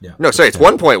 Yeah. No, sorry, it's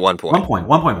 1.1 point.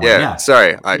 1.1. Yeah,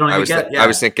 sorry. I I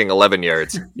was thinking 11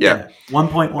 yards. Yeah.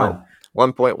 1.1. No,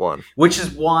 1.1. Which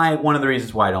is one of the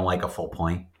reasons why I don't like a full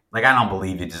point. Like, I don't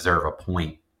believe you deserve a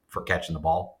point for catching the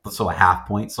ball. So a half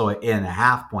point. So in a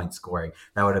half point scoring,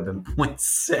 that would have been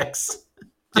 0.6.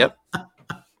 Yep.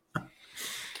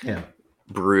 Yeah.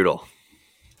 Brutal.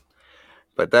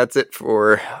 But that's it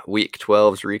for Week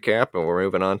 12's recap, and we're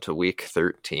moving on to Week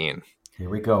 13. Here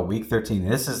we go, Week 13.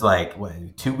 This is like,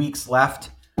 2 weeks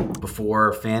left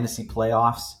before fantasy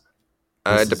playoffs?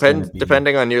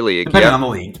 Depending on your league. Depending on the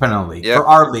league. Yep. For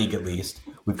our league, at least.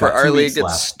 We've got for our 2 league, weeks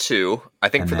left. it's 2. I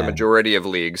think for the majority of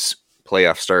leagues,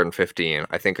 playoffs start in 15.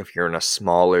 I think if you're in a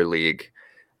smaller league,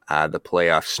 the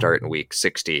playoffs start in week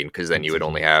 16 because then you would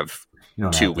only have You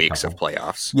don't 2 have the weeks of couple.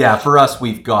 playoffs. Yeah, for us,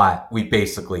 we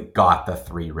basically got the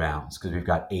 3 rounds because we've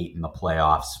got 8 in the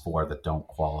playoffs, 4 that don't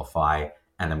qualify,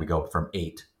 and then we go from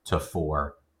 8 to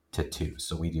 4 to 2.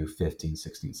 So we do 15,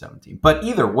 16, 17. But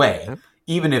either way,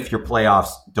 even if your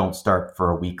playoffs don't start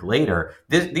for a week later,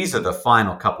 these are the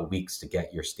final couple weeks to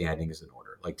get your standings in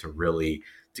order, like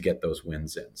to get those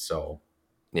wins in. So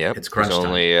Yep, it's there's crunch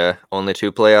time. only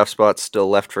 2 playoff spots still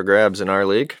left for grabs in our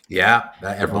league. Yeah, The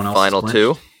everyone else is final 2.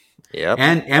 clinched. Yep.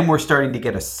 And we're starting to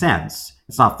get a sense.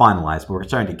 It's not finalized, but we're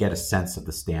starting to get a sense of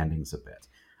the standings a bit.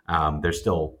 There's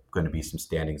still going to be some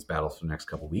standings battles for the next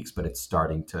couple of weeks, but it's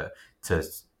starting to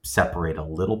separate a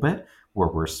little bit. Where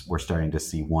we're starting to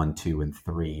see 1, 2, and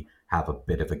 3 have a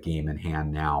bit of a game in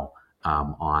hand now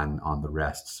on the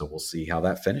rest. So we'll see how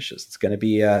that finishes. It's going to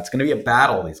be a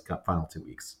battle these final 2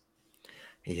 weeks.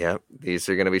 Yep, these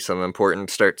are going to be some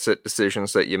important start-sit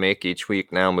decisions that you make each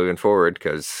week now moving forward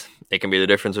because it can be the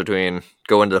difference between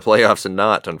going to the playoffs and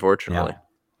not, unfortunately.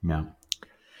 Yeah.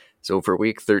 So for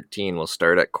week 13, we'll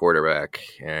start at quarterback.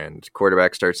 And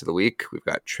quarterback starts of the week, we've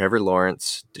got Trevor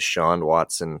Lawrence, Deshaun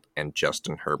Watson, and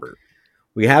Justin Herbert.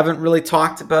 We haven't really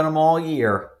talked about him all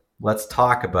year. Let's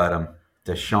talk about him.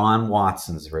 Deshaun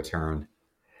Watson's return.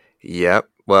 Yep.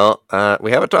 Well,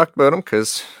 we haven't talked about him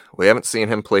because we haven't seen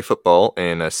him play football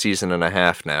in a season and a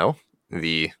half now.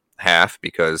 The half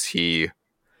because he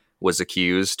was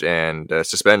accused and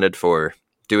suspended for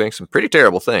doing some pretty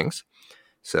terrible things.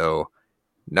 So,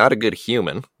 not a good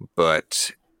human,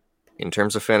 but in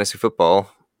terms of fantasy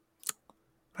football,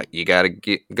 you got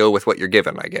to go with what you're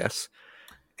given, I guess.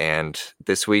 And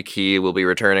this week he will be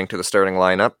returning to the starting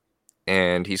lineup,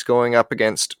 and he's going up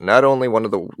against not only one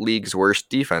of the league's worst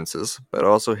defenses, but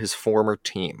also his former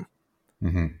team.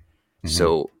 Mm-hmm. Mm-hmm.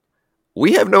 So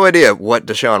we have no idea what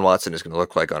Deshaun Watson is going to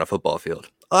look like on a football field.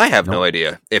 I have no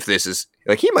idea if this is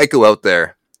like he might go out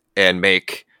there and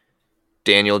make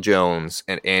Daniel Jones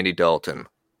and Andy Dalton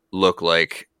look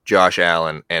like Josh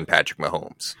Allen and Patrick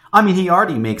Mahomes. I mean, he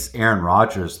already makes Aaron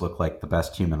Rodgers look like the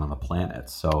best human on the planet.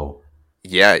 So,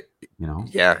 yeah, you know,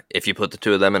 if you put the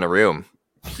two of them in a room,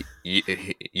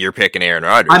 you're picking Aaron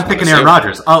Rodgers. I'm picking Aaron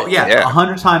Rodgers. Oh yeah,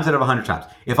 100 times out of 100 times.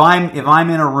 If I'm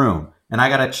in a room and I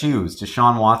gotta choose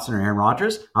Deshaun Watson or Aaron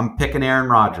Rodgers, I'm picking Aaron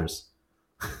Rodgers.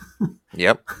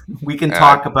 Yep. We can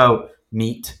talk about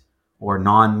meat or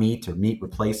non-meat or meat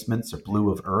replacements or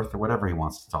blue of earth or whatever he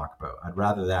wants to talk about. I'd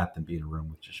rather that than be in a room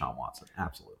with Deshaun Watson.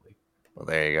 Absolutely. Well,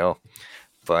 there you go.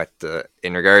 But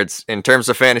in terms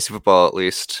of fantasy football, at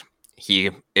least,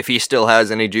 if he still has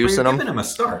any juice in him, giving him a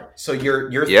start. So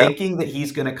you're thinking that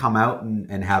he's going to come out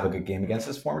and have a good game against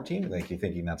his former team? Like you're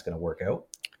thinking that's going to work out?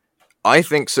 I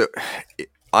think so.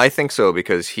 I think so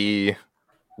because he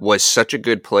was such a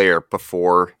good player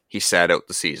before he sat out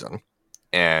the season,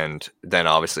 and then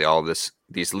obviously all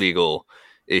these legal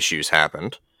issues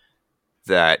happened.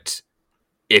 That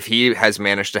if he has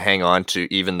managed to hang on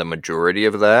to even the majority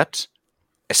of that,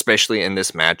 especially in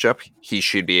this matchup, he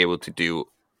should be able to do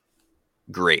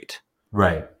great.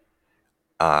 Right.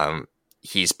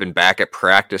 He's been back at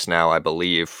practice now, I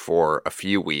believe, for a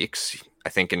few weeks. I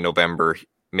think in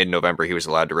mid-November, he was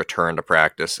allowed to return to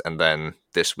practice, and then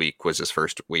this week was his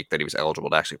first week that he was eligible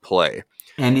to actually play.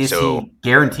 And is he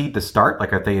guaranteed to start?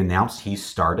 Like, have they announced he's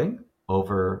starting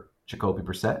over Jacoby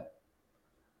Brissett?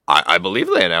 I believe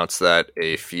they announced that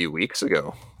a few weeks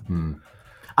ago.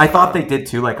 I thought they did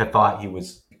too. Like, I thought he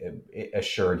was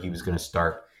assured he was going to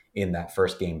start in that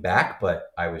first game back,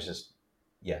 but I was just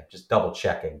double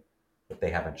checking that they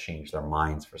haven't changed their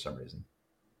minds for some reason.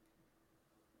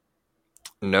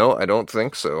 No, I don't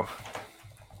think so.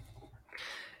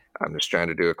 I'm just trying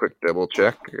to do a quick double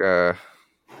check.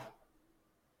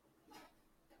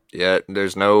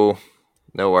 There's no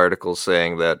articles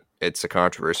saying that it's a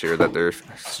controversy or that they're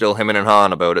still hemming and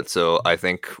hawing about it. So I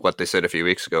think what they said a few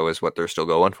weeks ago is what they're still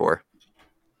going for.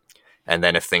 And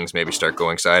then if things maybe start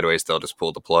going sideways, they'll just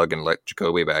pull the plug and let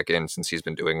Jacoby back in since he's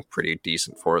been doing pretty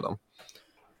decent for them.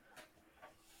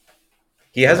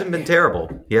 He hasn't been terrible.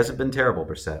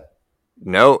 Brissett.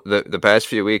 No, the past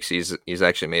few weeks he's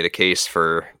actually made a case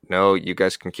for no, you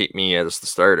guys can keep me as the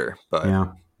starter.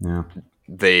 But yeah.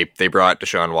 They brought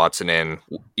Deshaun Watson in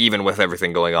even with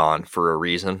everything going on for a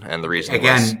reason, and the reason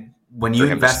was when you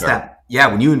invest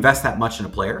that much in a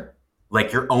player,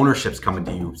 like your ownership's coming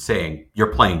to you saying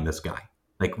you're playing this guy.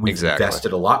 Like we've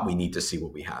invested a lot, we need to see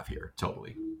what we have here.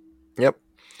 Totally. Yep.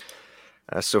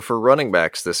 So for running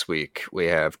backs this week, we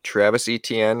have Travis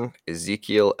Etienne,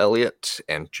 Ezekiel Elliott,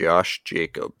 and Josh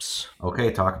Jacobs.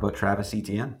 Okay, talk about Travis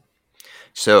Etienne.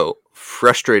 So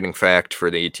frustrating fact for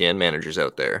the ETN managers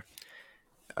out there,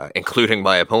 including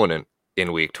my opponent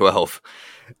in Week 12,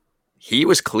 he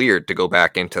was cleared to go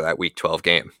back into that Week 12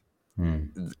 game.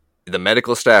 The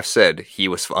medical staff said he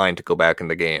was fine to go back in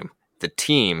the game. The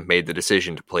team made the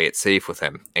decision to play it safe with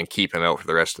him and keep him out for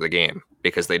the rest of the game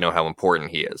because they know how important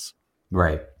he is.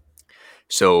 Right.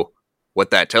 So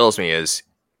what that tells me is,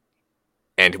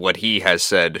 and what he has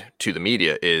said to the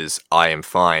media is, I am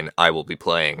fine. I will be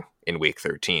playing in Week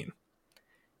 13.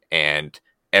 And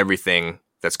everything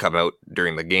that's come out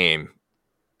during the game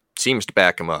seems to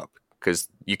back him up, because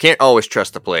you can't always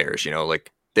trust the players.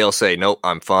 Like, they'll say, nope,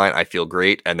 I'm fine, I feel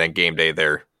great, and then game day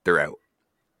they're out.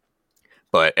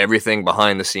 But everything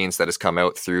behind the scenes that has come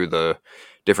out through the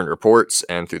different reports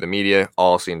and through the media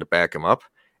all seem to back him up,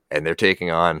 and they're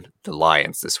taking on the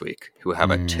Lions this week, who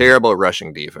have a terrible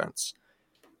rushing defense.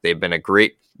 They've been a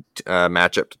great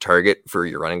matchup to target for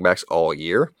your running backs all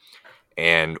year,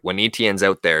 and when ETN's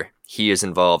out there, he is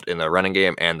involved in the running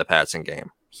game and the passing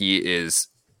game. He is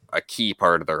a key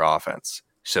part of their offense.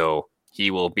 So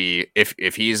he will be,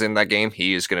 if he's in that game,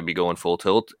 he is going to be going full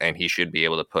tilt, and he should be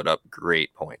able to put up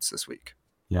great points this week.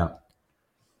 Yeah.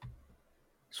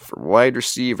 So for wide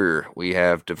receiver, we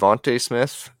have Devontae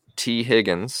Smith, T.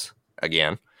 Higgins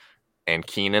again, and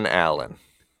Keenan Allen.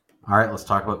 All right, let's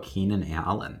talk about Keenan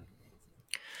Allen.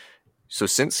 So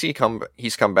since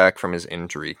he's come back from his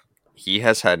injury, he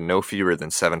has had no fewer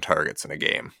than 7 targets in a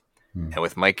game. And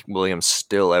with Mike Williams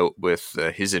still out with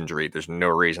his injury, there's no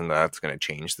reason that's going to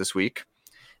change this week.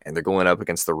 And they're going up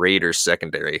against the Raiders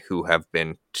secondary, who have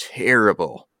been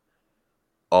terrible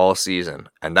all season.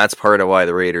 And that's part of why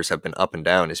the Raiders have been up and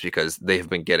down, is because they've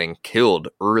been getting killed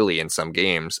early in some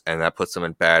games, and that puts them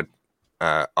in bad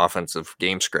offensive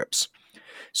game scripts.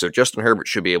 So Justin Herbert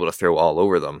should be able to throw all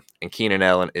over them. And Keenan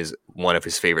Allen is one of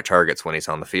his favorite targets when he's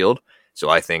on the field. So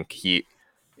I think he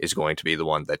is going to be the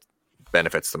one that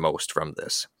benefits the most from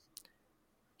this.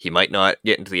 He might not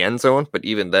get into the end zone, but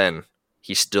even then,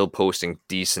 he's still posting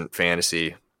decent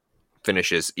fantasy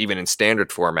finishes, even in standard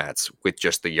formats, with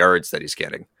just the yards that he's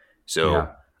getting. So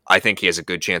I think he has a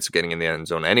good chance of getting in the end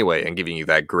zone anyway and giving you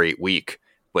that great week,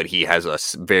 but he has a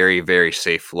very, very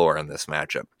safe floor in this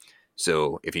matchup.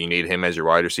 So if you need him as your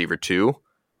wide receiver too,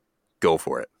 go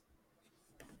for it.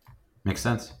 Makes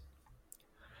sense.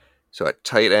 So at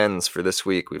tight ends for this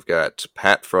week, we've got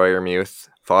Pat Freiermuth,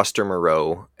 Foster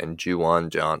Moreau, and Juwan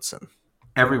Johnson.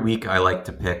 Every week I like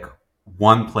to pick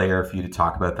one player for you to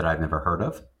talk about that I've never heard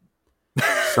of.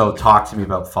 So talk to me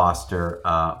about Foster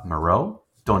Moreau.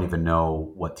 Don't even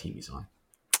know what team he's on.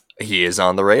 He is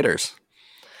on the Raiders.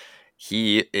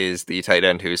 He is the tight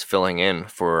end who's filling in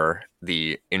for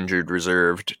the injured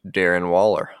reserved Darren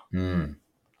Waller.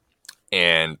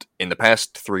 And in the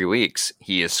past 3 weeks,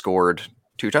 he has scored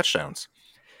 2 touchdowns.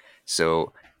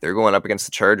 So they're going up against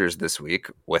the Chargers this week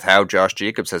with how Josh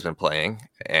Jacobs has been playing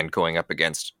and going up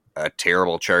against a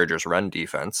terrible Chargers run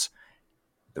defense.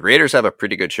 The Raiders have a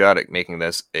pretty good shot at making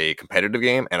this a competitive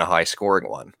game and a high-scoring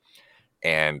one.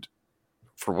 And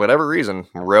for whatever reason,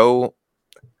 Moreau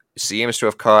seems to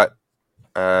have caught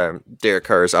Derek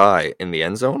Carr's eye in the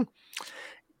end zone.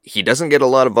 He doesn't get a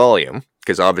lot of volume,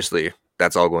 because obviously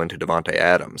that's all going to Devontae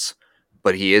Adams.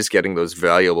 But he is getting those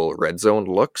valuable red zone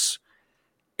looks.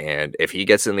 And if he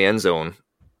gets in the end zone,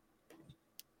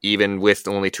 even with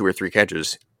only 2 or 3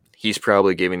 catches, he's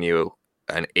probably giving you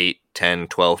an 8, 10,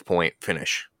 12-point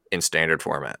finish in standard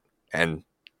format. And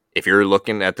if you're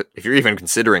looking at if you're even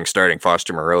considering starting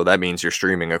Foster Moreau, that means you're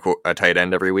streaming a tight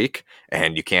end every week,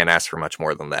 and you can't ask for much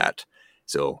more than that.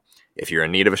 So if you're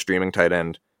in need of a streaming tight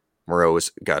end,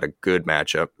 Moreau's got a good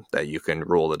matchup that you can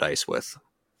roll the dice with.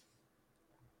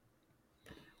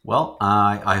 Well,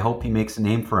 I hope he makes a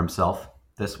name for himself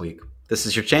this week. This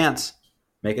is your chance.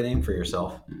 Make a name for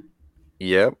yourself.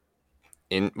 Yep.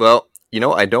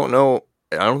 I don't know.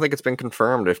 I don't think it's been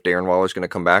confirmed if Darren Waller's going to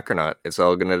come back or not. It's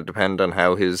all going to depend on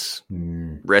how his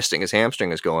resting his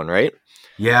hamstring is going, right?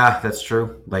 Yeah, that's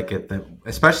true. Like,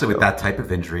 especially with that type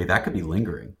of injury, that could be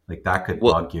lingering. Like, that could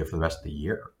bug you for the rest of the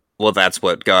year. Well, that's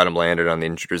what got him landed on the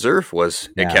injured reserve, was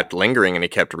it kept lingering and he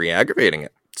kept re-aggravating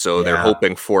it. So they're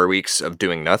hoping 4 weeks of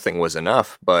doing nothing was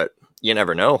enough, but you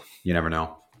never know. You never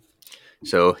know.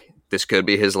 So this could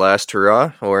be his last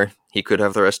hurrah, or he could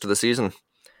have the rest of the season.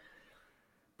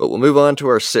 But we'll move on to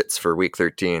our sits for Week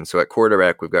 13. So at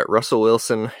quarterback, we've got Russell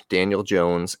Wilson, Daniel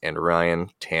Jones, and Ryan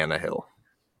Tannehill.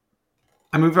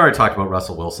 I mean, we've already talked about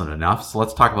Russell Wilson enough, so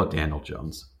let's talk about Daniel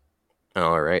Jones.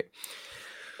 All right.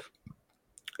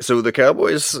 So the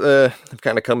Cowboys have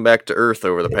kind of come back to earth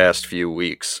over the past few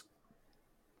weeks.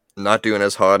 Not doing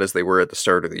as hot as they were at the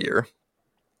start of the year.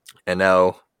 And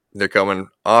now They're coming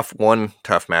off one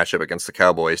tough matchup against the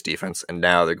Cowboys defense, and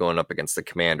now they're going up against the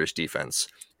Commanders defense,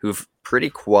 who've pretty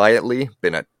quietly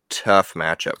been a tough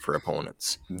matchup for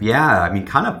opponents. Yeah, I mean,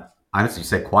 kind of honestly, you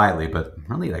say quietly, but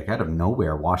really, like out of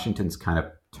nowhere, Washington's kind of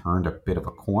turned a bit of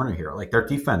a corner here. Like their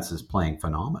defense is playing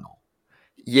phenomenal.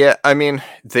 Yeah, I mean,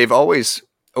 they've always,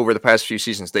 over the past few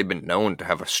seasons, they've been known to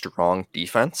have a strong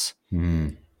defense,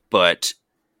 Mm. but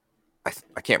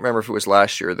I can't remember if it was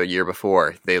last year or the year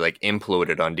before, they like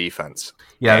imploded on defense.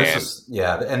 And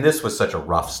And this was such a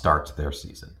rough start to their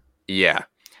season. yeah,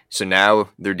 so now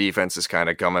their defense is kind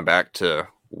of coming back to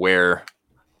where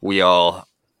we all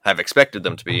have expected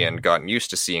them to be and gotten used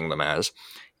to seeing them as,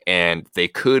 and they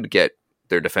could get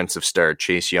their defensive star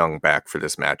Chase Young back for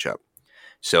this matchup.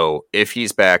 So if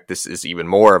he's back, this is even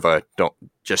more of a don't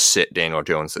just sit Daniel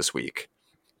Jones this week.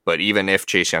 But even if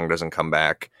Chase Young doesn't come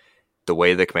back, the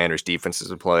way the Commanders' defense has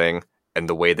been playing and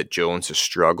the way that Jones has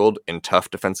struggled in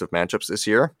tough defensive matchups this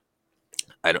year,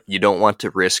 you don't want to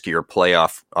risk your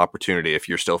playoff opportunity if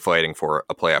you're still fighting for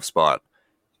a playoff spot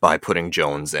by putting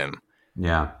Jones in.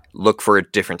 Yeah. Look for a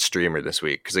different streamer this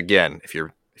week, because again, if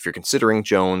you're considering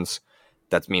Jones,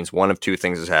 that means one of two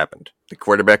things has happened. The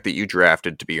quarterback that you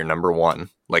drafted to be your number one,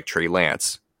 like Trey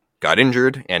Lance, got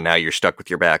injured, and now you're stuck with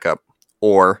your backup,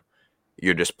 or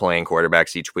you're just playing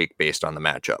quarterbacks each week based on the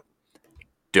matchup.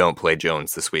 Don't play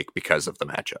Jones this week because of the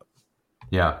matchup.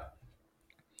 Yeah.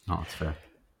 Oh, that's fair.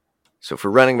 So for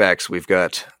running backs, we've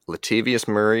got Latavius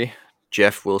Murray,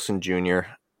 Jeff Wilson Jr.,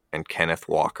 and Kenneth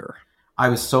Walker. I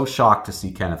was so shocked to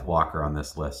see Kenneth Walker on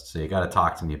this list, so you got to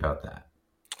talk to me about that.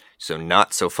 So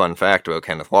not so fun fact about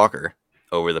Kenneth Walker.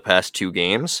 Over the past 2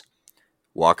 games,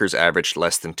 Walker's averaged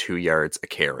less than 2 yards a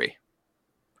carry.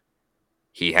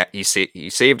 He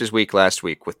saved his week last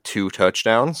week with 2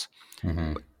 touchdowns,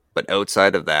 but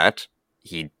outside of that,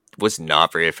 he was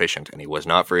not very efficient, and he was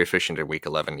not very efficient in week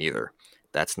 11 either.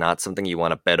 That's not something you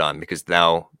want to bet on, because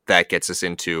now that gets us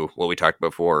into what we talked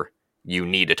about before. You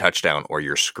need a touchdown or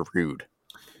you're screwed.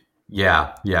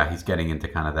 Yeah, he's getting into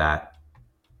kind of that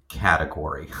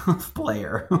category of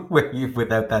player where you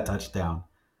without that touchdown,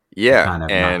 Yeah, kind of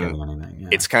and not getting anything. Yeah.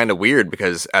 it's kind of weird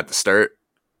because at the start,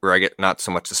 or I get not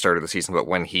so much the start of the season, but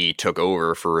when he took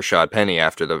over for Rashad Penny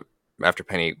after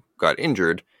Penny got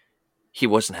injured, he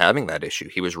wasn't having that issue.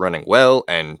 He was running well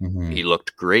and he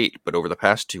looked great, but over the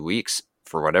past 2 weeks,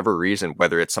 for whatever reason,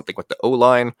 whether it's something with the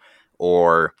O-line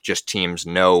or just teams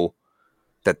know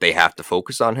that they have to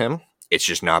focus on him, it's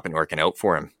just not been working out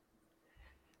for him.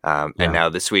 And now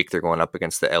this week they're going up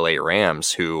against the LA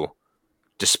Rams, who,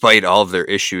 despite all of their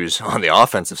issues on the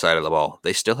offensive side of the ball,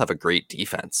 they still have a great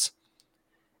defense.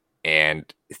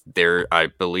 And they're, I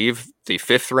believe, the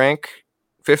fifth ranked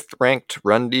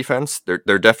run defense. They're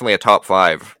definitely a top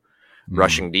 5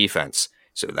 rushing defense.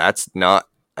 So that's not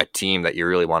a team that you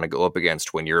really want to go up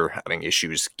against when you're having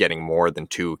issues getting more than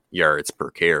 2 yards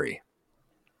per carry.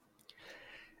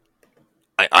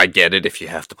 I get it if you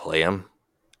have to play him,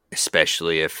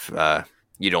 especially if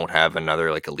you don't have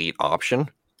another like elite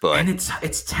option. But and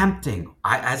it's tempting.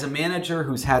 As a manager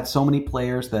who's had so many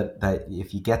players that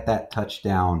if you get that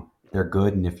touchdown, they're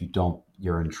good, and if you don't,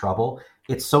 you're in trouble.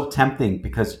 It's so tempting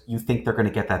because you think they're going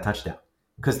to get that touchdown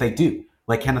because they do.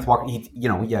 Like Kenneth Walker,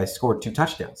 he scored 2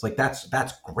 touchdowns. Like that's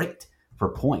great for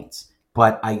points.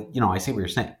 But I see what you're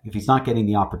saying. If he's not getting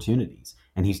the opportunities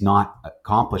and he's not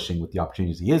accomplishing with the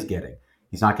opportunities he is getting,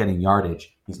 he's not getting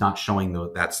yardage, he's not showing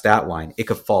that stat line, it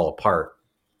could fall apart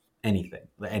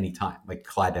anytime, like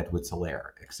Clyde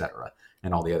Edwards-Helaire, etc.,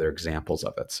 and all the other examples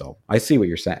of it. So I see what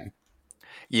you're saying.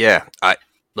 Yeah, I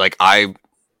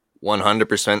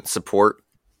 100% support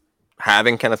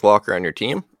having Kenneth Walker on your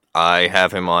team. I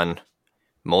have him on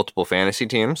multiple fantasy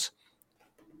teams.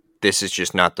 This is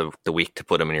just not the week to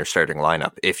put him in your starting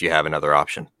lineup if you have another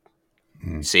option.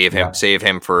 Save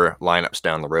him for lineups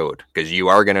down the road because you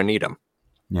are going to need him.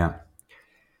 Yeah.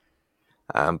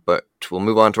 But we'll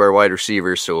move on to our wide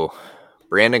receivers. So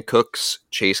Brandon Cooks,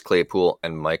 Chase Claypool,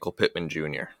 and Michael Pittman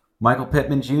Jr. Michael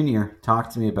Pittman Jr. Talk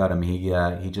to me about him.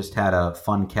 He just had a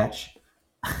fun catch.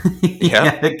 He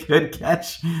had a good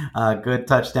catch, good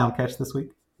touchdown catch this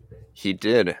week. He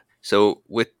did. So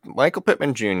with Michael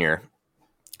Pittman Jr.,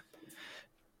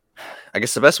 I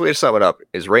guess the best way to sum it up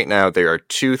is right now there are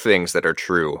 2 things that are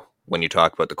true when you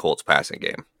talk about the Colts passing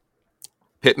game.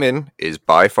 Pittman is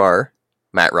by far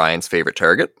Matt Ryan's favorite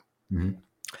target,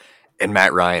 and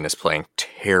Matt Ryan is playing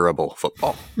terrible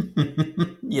football.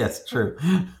 Yes, true.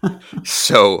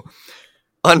 So,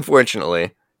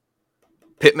 unfortunately,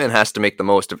 Pittman has to make the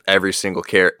most of every single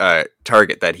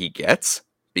target that he gets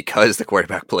because the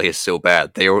quarterback play is so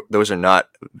bad. Those are not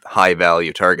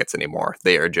high-value targets anymore.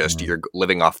 They are just you're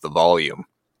living off the volume.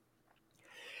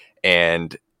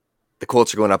 And the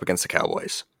Colts are going up against the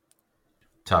Cowboys.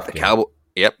 Tough game.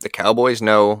 The Cowboys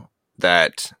know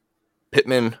that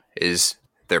Pittman is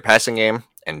their passing game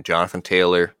and Jonathan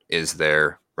Taylor is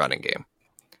their running game.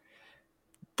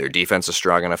 Their defense is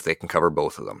strong enough they can cover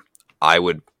both of them. I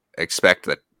would expect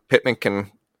that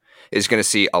Pittman is going to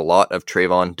see a lot of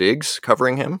Trayvon Diggs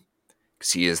covering him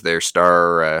because he is their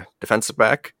star defensive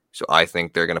back. So I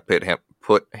think they're going to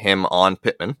put him on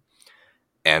Pittman,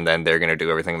 and then they're going to do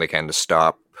everything they can to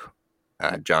stop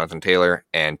Jonathan Taylor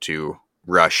and to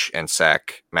rush and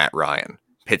sack Matt Ryan.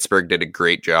 Pittsburgh did a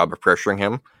great job of pressuring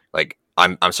him. Like,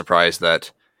 I'm surprised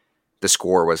that the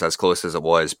score was as close as it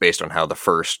was based on how the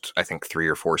first, I think, 3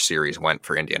 or 4 series went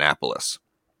for Indianapolis.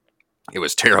 It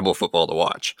was terrible football to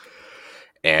watch.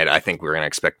 And I think we're going to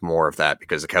expect more of that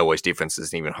because the Cowboys defense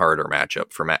is an even harder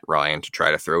matchup for Matt Ryan to try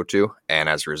to throw to. And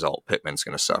as a result, Pittman's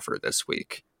going to suffer this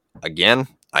week. Again,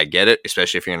 I get it,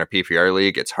 especially if you're in a PPR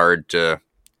league. It's hard to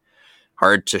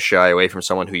shy away from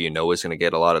someone who you know is going to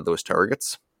get a lot of those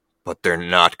targets. But they're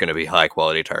not going to be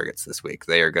high-quality targets this week.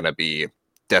 They are going to be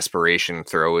desperation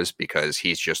throws because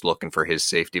he's just looking for his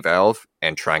safety valve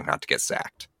and trying not to get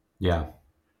sacked. Yeah,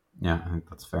 I think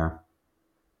that's fair.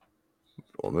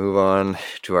 We'll move on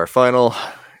to our final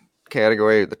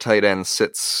category. The tight end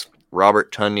sits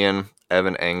Robert Tonyan,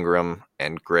 Evan Engram,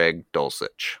 and Greg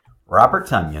Dulcich. Robert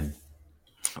Tonyan.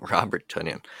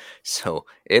 So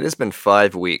it has been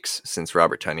 5 weeks since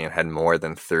Robert Tonyan had more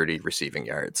than 30 receiving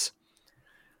yards.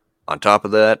 On top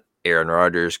of that, Aaron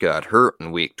Rodgers got hurt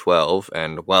in week 12,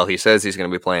 and while he says he's going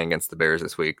to be playing against the Bears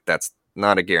this week, that's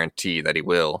not a guarantee that he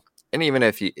will. And even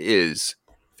if he is,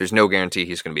 there's no guarantee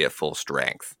he's going to be at full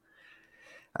strength.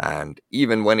 And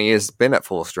even when he has been at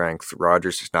full strength,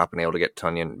 Rodgers has not been able to get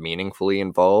Tonyan meaningfully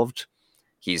involved.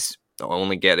 He's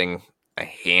only getting a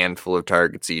handful of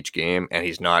targets each game, and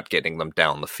he's not getting them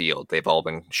down the field. They've all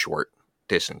been short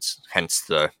distance, hence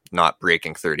the not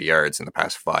breaking 30 yards in the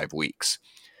past 5 weeks.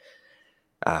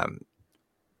 And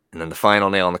then the final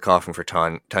nail in the coffin for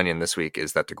Tonyan this week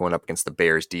is that they're going up against the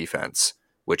Bears defense,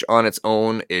 which on its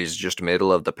own is just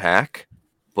middle of the pack,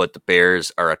 but the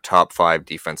Bears are a top 5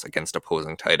 defense against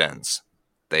opposing tight ends.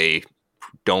 They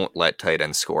don't let tight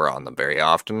ends score on them very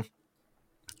often,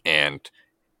 and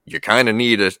you kind of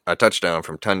need a touchdown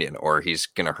from Tonyan or he's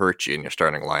going to hurt you in your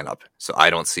starting lineup. So I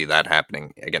don't see that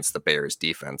happening against the Bears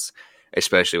defense,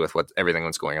 especially with everything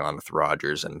that's going on with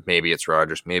Rodgers. And maybe it's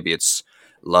Rodgers, maybe it's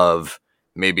Love,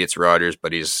 maybe it's Rodgers,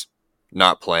 but he's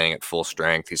not playing at full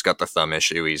strength. He's got the thumb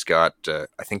issue. He's got,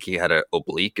 I think he had an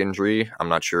oblique injury. I'm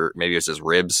not sure. Maybe it's his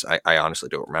ribs. I honestly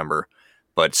don't remember.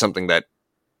 But something that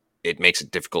it makes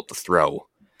it difficult to throw.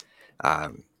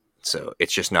 So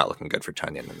it's just not looking good for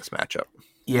Tonyan in this matchup.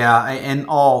 Yeah, and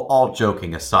all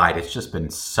joking aside, it's just been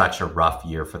such a rough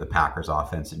year for the Packers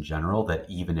offense in general that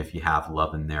even if you have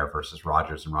Love in there versus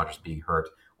Rodgers and Rodgers being hurt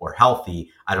or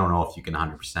healthy, I don't know if you can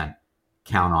 100%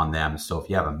 count on them. So if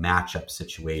you have a matchup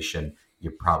situation,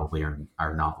 you probably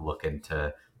are not looking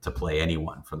to play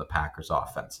anyone from the Packers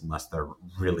offense unless they're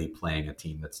really playing a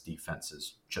team that's defense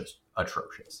is just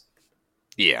atrocious.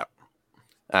 Yeah,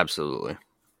 absolutely.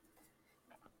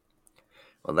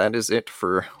 Well, that is it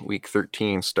for Week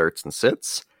 13 starts and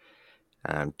sits.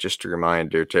 Just a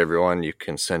reminder to everyone, you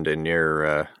can send in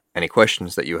your any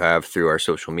questions that you have through our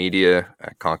social media,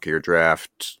 Conquer Your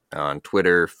Draft on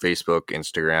Twitter, Facebook,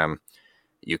 Instagram.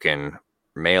 You can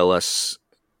mail us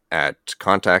at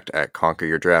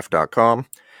contact@conqueryourdraft.com,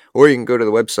 or you can go to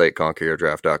the website,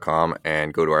 conqueryourdraft.com,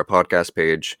 and go to our podcast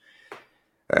page.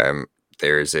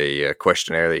 There's a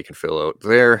questionnaire that you can fill out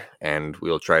there, and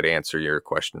we'll try to answer your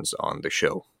questions on the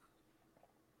show.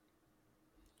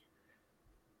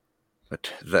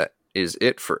 But that is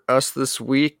it for us this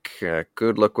week.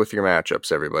 Good luck with your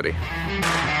matchups, everybody.